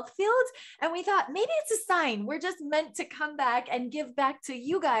in the health field. And we thought maybe it's a sign. We're just meant to come back and give back to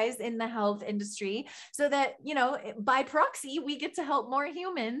you guys in the health industry so that, you know, by proxy, we get to help more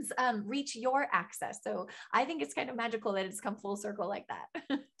humans reach your access. So I think it's kind of magical that it's come full circle like that.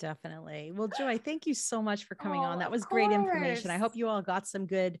 Definitely. Well, Joy, thank you so much for coming on. That Of was great course. information. I hope you all got some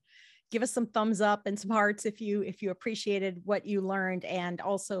good, give us some thumbs up and some hearts if you appreciated what you learned, and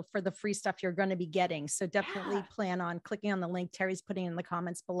also for the free stuff you're going to be getting. So definitely plan on clicking on the link Terry's putting in the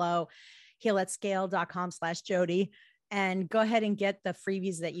comments below, healatscale.com/Jody, and go ahead and get the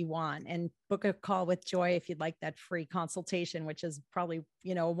freebies that you want and book a call with Joy if you'd like that free consultation, which is probably,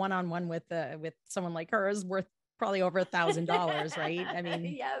 you know, one-on-one with someone like her is worth probably over $1,000, right? I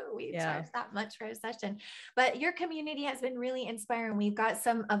mean, yeah, we charge that much for a session, but your community has been really inspiring. We've got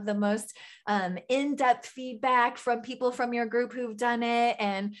some of the most in-depth feedback from people from your group who've done it.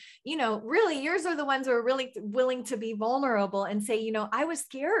 And, you know, really yours are the ones who are really willing to be vulnerable and say, you know, I was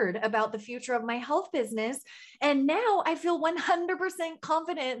scared about the future of my health business. And now I feel 100%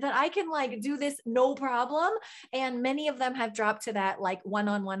 confident that I can like do this no problem. And many of them have dropped to that like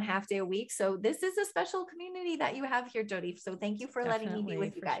one-on-one half day a week. So this is a special community that you have here, Jody. So thank you for letting me be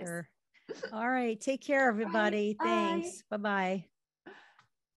with you guys. Sure. All right. Take care, everybody. Bye. Thanks. Bye-bye.